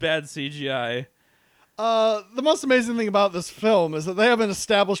 this is bad CGI. The most amazing thing about this film is that they haven't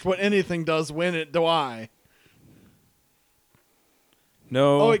established what anything does when it die.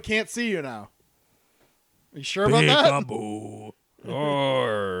 No. Oh, it can't see you now. Are you sure about that? Peekaboo.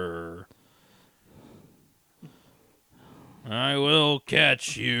 Or I will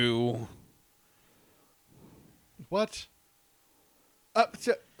catch you. What? I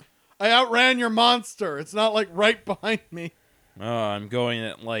outran your monster. It's not like right behind me. Oh, I'm going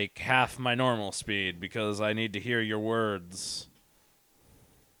at like half my normal speed because I need to hear your words.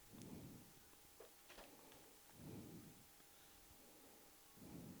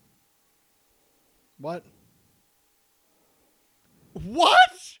 What?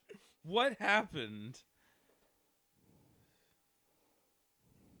 What? What happened?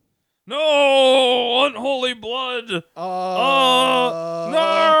 No! Unholy blood! No!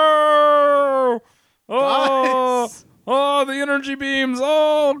 Oh! Guys. Oh, the energy beams!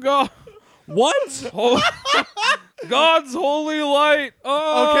 Oh, God! What? Oh, God's holy light!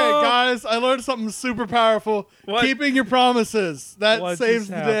 Oh! Okay, guys, I learned something super powerful. What? Keeping your promises. That What saves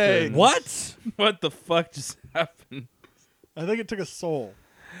just the day. happened? What? What the fuck just happened? I think it took a soul.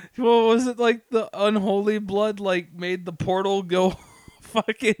 Well, was it like the unholy blood like made the portal go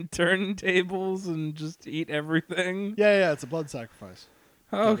fucking turntables and just eat everything? Yeah, it's a blood sacrifice.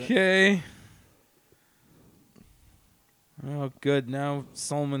 Okay. Oh, good. Now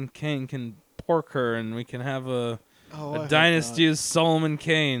Solomon Kane can pork her, and we can have a I hope dynasty of Solomon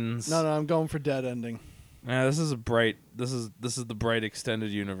Kanes. No, I'm going for dead ending. Yeah, this is a bright. This is the bright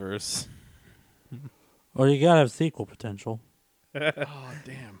extended universe. Or you gotta have sequel potential. Oh,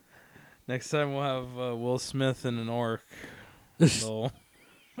 damn. Next time we'll have Will Smith and an orc. They'll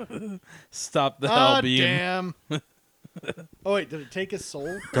stop the hell beam. Damn. Oh, wait, did it take his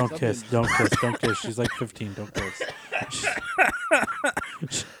soul? Don't Something- kiss. Don't kiss. Don't kiss. She's like 15. Don't kiss.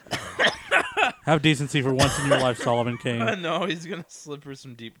 Have decency for once in your life, Solomon Kane. No, he's gonna slip her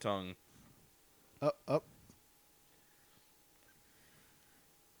some deep tongue. Up.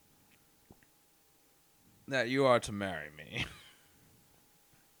 That you are to marry me.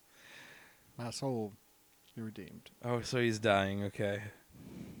 My soul be redeemed. Oh, so he's dying. Okay.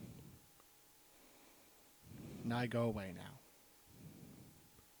 Now I go away now.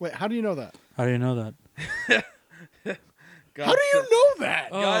 Wait, how do you know that? How do you know that? God How do you know that?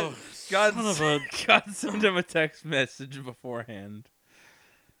 God, son of a- God sent him a text message beforehand.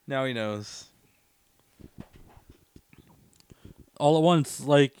 Now he knows. All at once,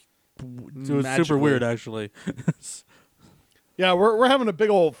 like, it was super Magically. weird, actually. Yeah, we're having a big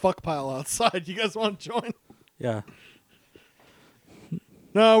old fuck pile outside. You guys want to join? Yeah.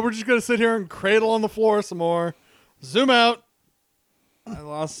 No, we're just gonna sit here and cradle on the floor some more. Zoom out. I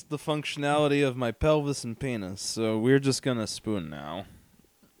lost the functionality of my pelvis and penis, so we're just gonna spoon now.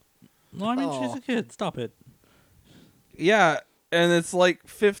 No, I mean, she's Aw. a kid. Stop it. Yeah, and it's like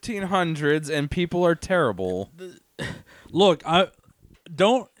 1500s, and people are terrible. Look, I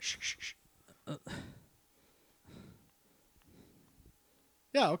don't.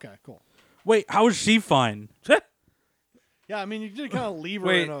 Yeah, okay, cool. Wait, how is she fine? Yeah, I mean, you did kind of leave her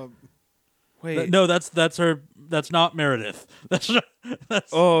Wait. in a. Wait. No, that's her. That's not Meredith. That's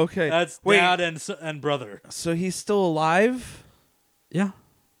Oh, okay. that's Wait. dad and brother. So he's still alive? Yeah.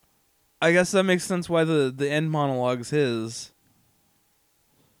 I guess that makes sense why the end monologue's his.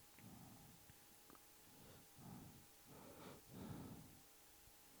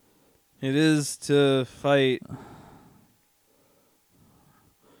 It is to fight.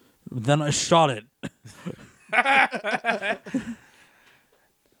 Then I shot it.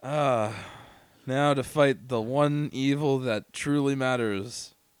 Now to fight the one evil that truly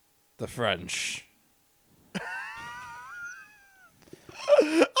matters, the French.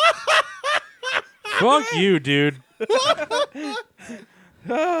 Fuck you, dude.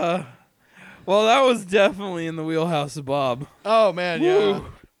 Well, that was definitely in the wheelhouse of Bob. Oh man, yeah.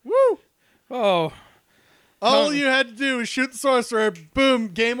 Woo! Oh, All you had to do was shoot the sorcerer. Boom,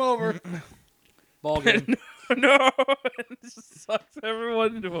 game over. Ball game. no. It just sucks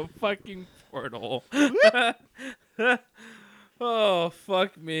everyone into a fucking portal. Oh,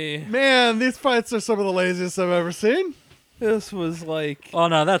 fuck me. Man, these fights are some of the laziest I've ever seen. This was like... Oh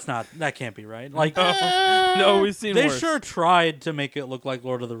no, that can't be right. Like, no, we've seen they worse. sure tried to make it look like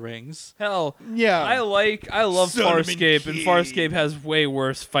Lord of the Rings. Hell, Yeah. I love Son of a Farscape, and kid. Farscape has way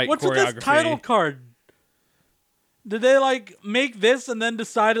worse fight What's choreography. with this title card? Did they like make this and then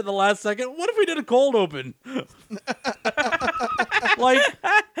decide at the last second? What if we did a cold open? Like,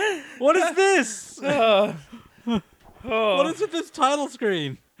 what is this? What is with this title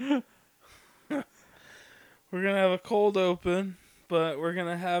screen? We're gonna have a cold open, but we're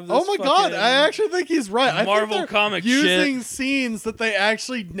gonna have this. Oh my god, I actually think he's right. I Marvel think they're comic using shit. scenes that they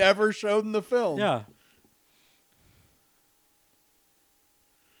actually never showed in the film. Yeah.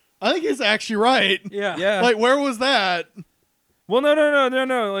 I think he's actually right. Yeah. Yeah. Like, where was that? Well,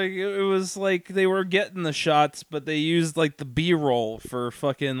 no. Like it was like they were getting the shots, but they used like the B-roll for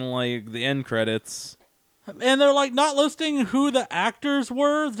fucking like the end credits. And they're like not listing who the actors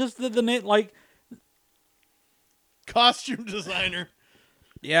were, just the name. Like, Costume designer.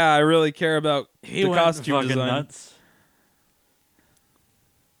 Yeah, I really care about he the went costume fucking design. nuts.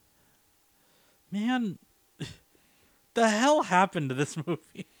 Man, the hell happened to this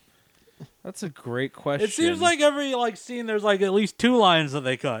movie? That's a great question. It seems like every like scene there's like at least 2 lines that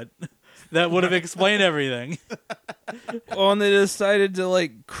they cut that would have explained everything. Well, and they decided to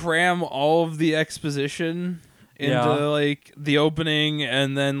like cram all of the exposition into like the opening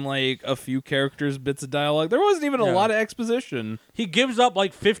and then like a few characters, bits of dialogue. There wasn't even a lot of exposition. He gives up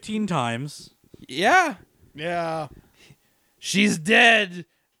like 15 times. Yeah. Yeah. She's dead.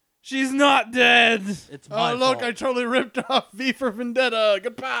 She's not dead. It's my Oh, look, fault. I totally ripped off V for Vendetta.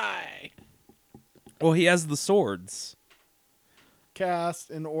 Goodbye. Well, he has the swords.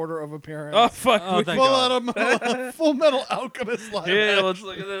 Cast in order of appearance. Oh, fuck. Oh, thank Full God. Full Metal Alchemist live. Yeah, action. let's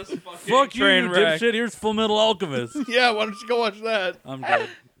look at this fucking Fuck you, train you wreck. dipshit. Here's Full Metal Alchemist. Yeah, why don't you go watch that? I'm good.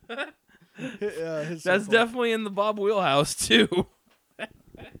 His That's sequel. definitely in the Bob wheelhouse, too.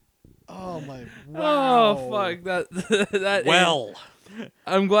 Oh my! Wow. Oh, fuck. That Well,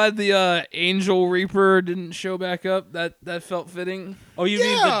 I'm glad the Angel Reaper didn't show back up. That felt fitting. oh, you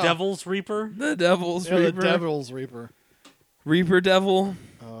mean Yeah. the Devil's Reaper? The Devil's Yeah, the Reaper. Devil's Reaper. Reaper Devil.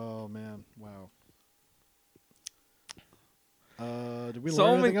 Oh man! Wow. Did we So learn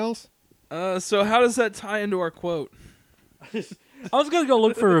only- anything else? So how does that tie into our quote? I was gonna go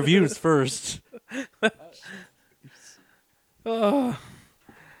look for reviews first.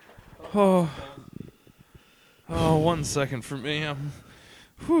 Oh, 1 second for me.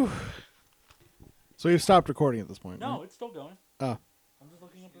 So you've stopped recording at this point. No, right? it's still going. Oh. I'm just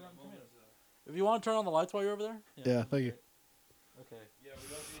looking up around Tomatoes. If you want to turn on the lights while you're over there. Yeah. Thank you. Okay. Yeah, we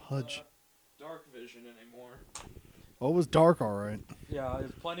don't Fudge. dark vision anymore. Oh, it was dark, all right. Yeah,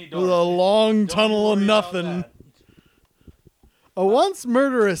 it's plenty It dark. was a long Don't tunnel of worry about nothing. that. A once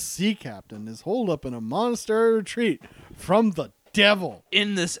murderous sea captain is holed up in a monastery retreat from the devil,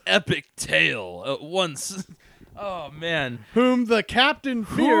 In this epic tale, at once. Oh man, whom the captain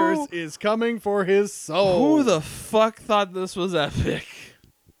fears is coming for his soul. who the fuck thought this was epic?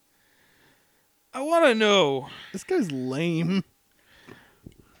 I want to know. This guy's lame.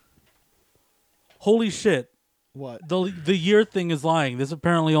 Holy shit. What? The year thing is lying. This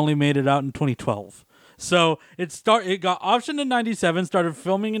apparently only made it out in 2012. So it got optioned in 97, started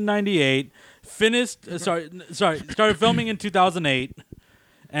filming in 98, started filming in 2008,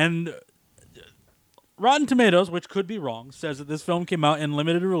 and Rotten Tomatoes, which could be wrong, says that this film came out in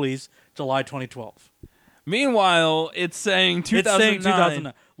limited release July 2012. Meanwhile, it's saying 2009. It's saying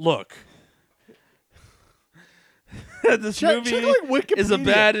 2009. Look, This Check, movie like Wikipedia. is a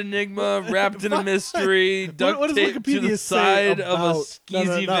bad enigma wrapped in a mystery, duct what does taped to Wikipedia the say side of a about-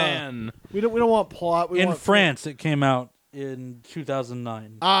 skeezy No. van. We don't want plot. We in want France it came out in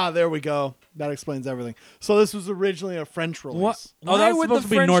 2009. Ah, there we go. That explains everything. So this was originally a French release. What? Oh, Why that's would supposed the to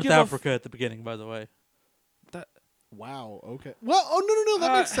be French North give a Africa at the beginning, by the way. Wow. Okay. Well, oh no,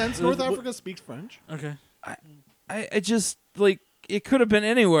 that makes sense. North Africa speaks French. Okay. I just like It could have been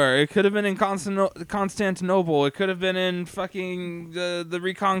anywhere. It could have been in Constantinople. It could have been in fucking the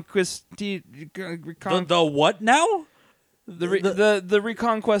Reconquest. The what now? The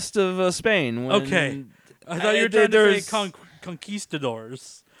Reconquest of Spain. When Okay, I thought you were trying to say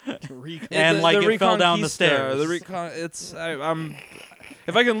conquistadors. And it fell down the stairs.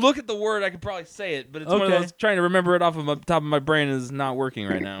 If I can look at the word, I could probably say it, but it's one of those trying to remember it off of the top of my brain is not working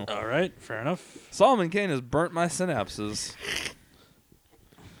right now. All right, fair enough. Solomon Kane has burnt my synapses.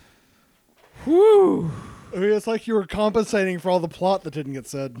 Whew. I mean, it's like you were compensating for all the plot that didn't get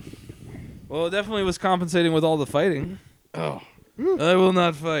said. Well, it definitely was compensating with all the fighting. Oh. I will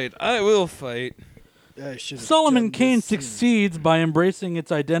not fight. I will fight. Solomon Kane succeeds by embracing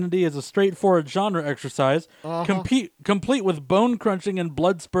its identity as a straightforward genre exercise, complete with bone-crunching and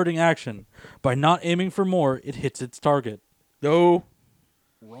blood-spurting action. By not aiming for more, it hits its target. No.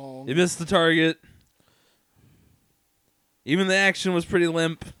 Wrong. You missed the target. Even the action was pretty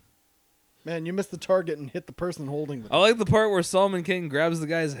limp. Man, you missed the target and hit the person holding the I like the part where Solomon Kane grabs the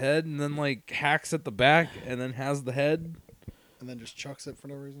guy's head and then, hacks at the back and then has the head. And then just chucks it for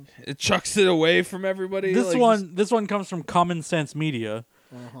no reason. It chucks it away from everybody. This one comes from Common Sense Media.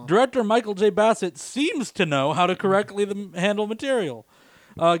 Director Michael J. Bassett seems to know how to correctly handle material,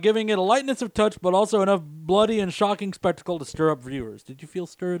 giving it a lightness of touch, but also enough bloody and shocking spectacle to stir up viewers. Did you feel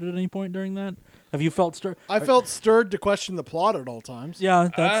stirred at any point during that? Have you felt stirred? I felt stirred to question the plot at all times. Yeah,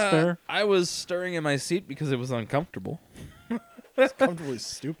 that's fair. I was stirring in my seat because it was uncomfortable. It's comfortably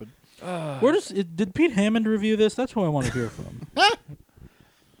stupid. Did Pete Hammond review this? That's who I want to hear from. What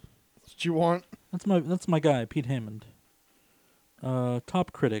you want? That's my guy, Pete Hammond.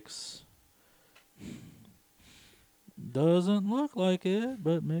 Top critics. Doesn't look like it,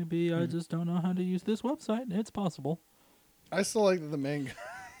 but maybe I just don't know how to use this website. It's possible. I still like that the main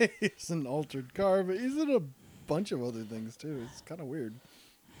guy is an altered car, but he's in a bunch of other things too. It's kind of weird.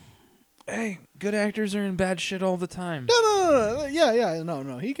 Hey, good actors are in bad shit all the time. No. Yeah.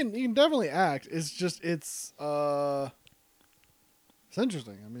 No. He can definitely act. It's just it's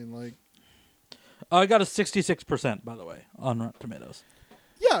interesting. I mean, I got a 66%, by the way, on Rotten Tomatoes.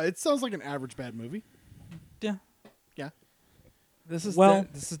 Yeah, it sounds like an average bad movie. Yeah. This is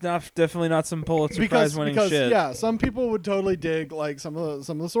definitely not some Pulitzer Prize winning shit. Yeah, some people would totally dig some of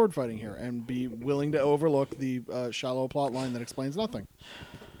the sword fighting here and be willing to overlook the shallow plot line that explains nothing.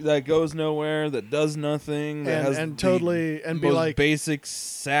 That goes nowhere, that does nothing, that has be like basic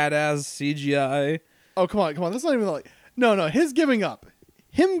sad ass CGI. Oh, come on. That's not even no,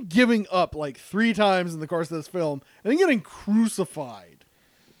 him giving up 3 times in the course of this film and then getting crucified.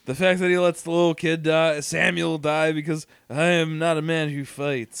 The fact that he lets the little kid Samuel die because I am not a man who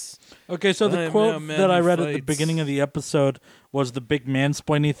fights. Okay, so the quote that I read at the beginning of the episode was the big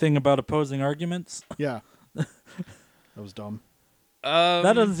mansplaining thing about opposing arguments. Yeah. That was dumb.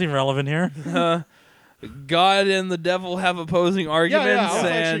 That doesn't seem relevant here. God and the devil have opposing arguments,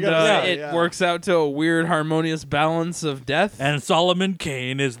 and it works out to a weird harmonious balance of death. And Solomon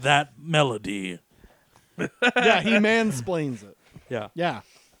Kane is that melody. Yeah, he mansplains it. Yeah. Yeah.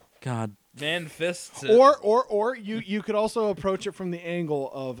 God. Man fists it. Or you could also approach it from the angle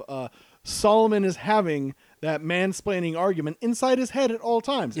of Solomon is having that mansplaining argument inside his head at all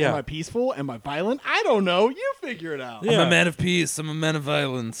times. Yeah. Am I peaceful? Am I violent? I don't know. You figure it out. Yeah. I'm a man of peace. I'm a man of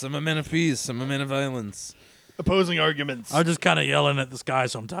violence. I'm a man of peace. I'm a man of violence. Opposing arguments. I'm just kind of yelling at the sky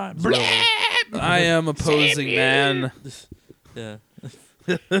sometimes. I am opposing man. Yeah.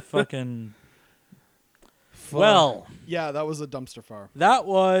 Fucking. Well. Yeah, that was a dumpster fire. That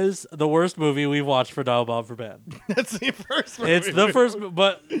was the worst movie we've watched for Dial Bob for Bad. That's the first movie. It's the first,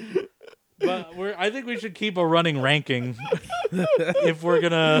 but I think we should keep a running ranking if we're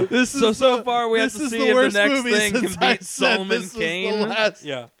gonna. So far we have to see if the next thing can beat Solomon Kane.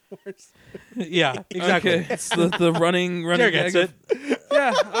 Yeah. Yeah, exactly. Okay, it's the running Jared gets gag.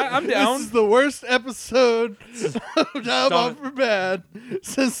 Yeah, I'm down. This is the worst episode of Dial Bob for Bad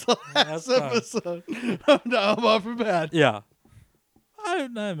since the last episode of Dial Bob for Bad. Yeah. I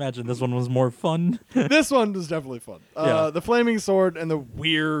imagine this one was more fun. This one was definitely fun. The flaming sword and the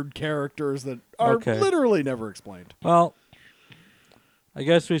weird characters that are literally never explained. Well, I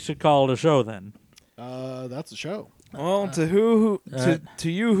guess we should call it a show then. That's a show. Well, to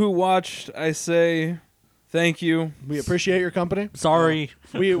you who watched, I say thank you. We appreciate your company. Sorry.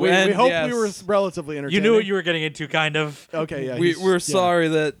 We hope we were relatively entertaining. You knew what you were getting into, kind of. Okay, yeah. We're sorry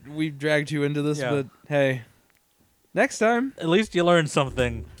that we dragged you into this, but hey, next time. At least you learned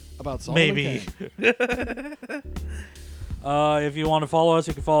something. About Solomon Maybe. If you want to follow us,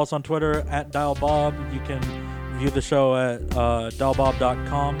 you can follow us on Twitter @DialBob. You can view the show at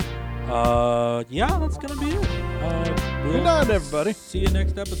dialbob.com. Yeah, that's gonna be it. We'll Good night, everybody. see you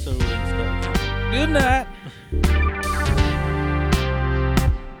next episode and stuff. Good night.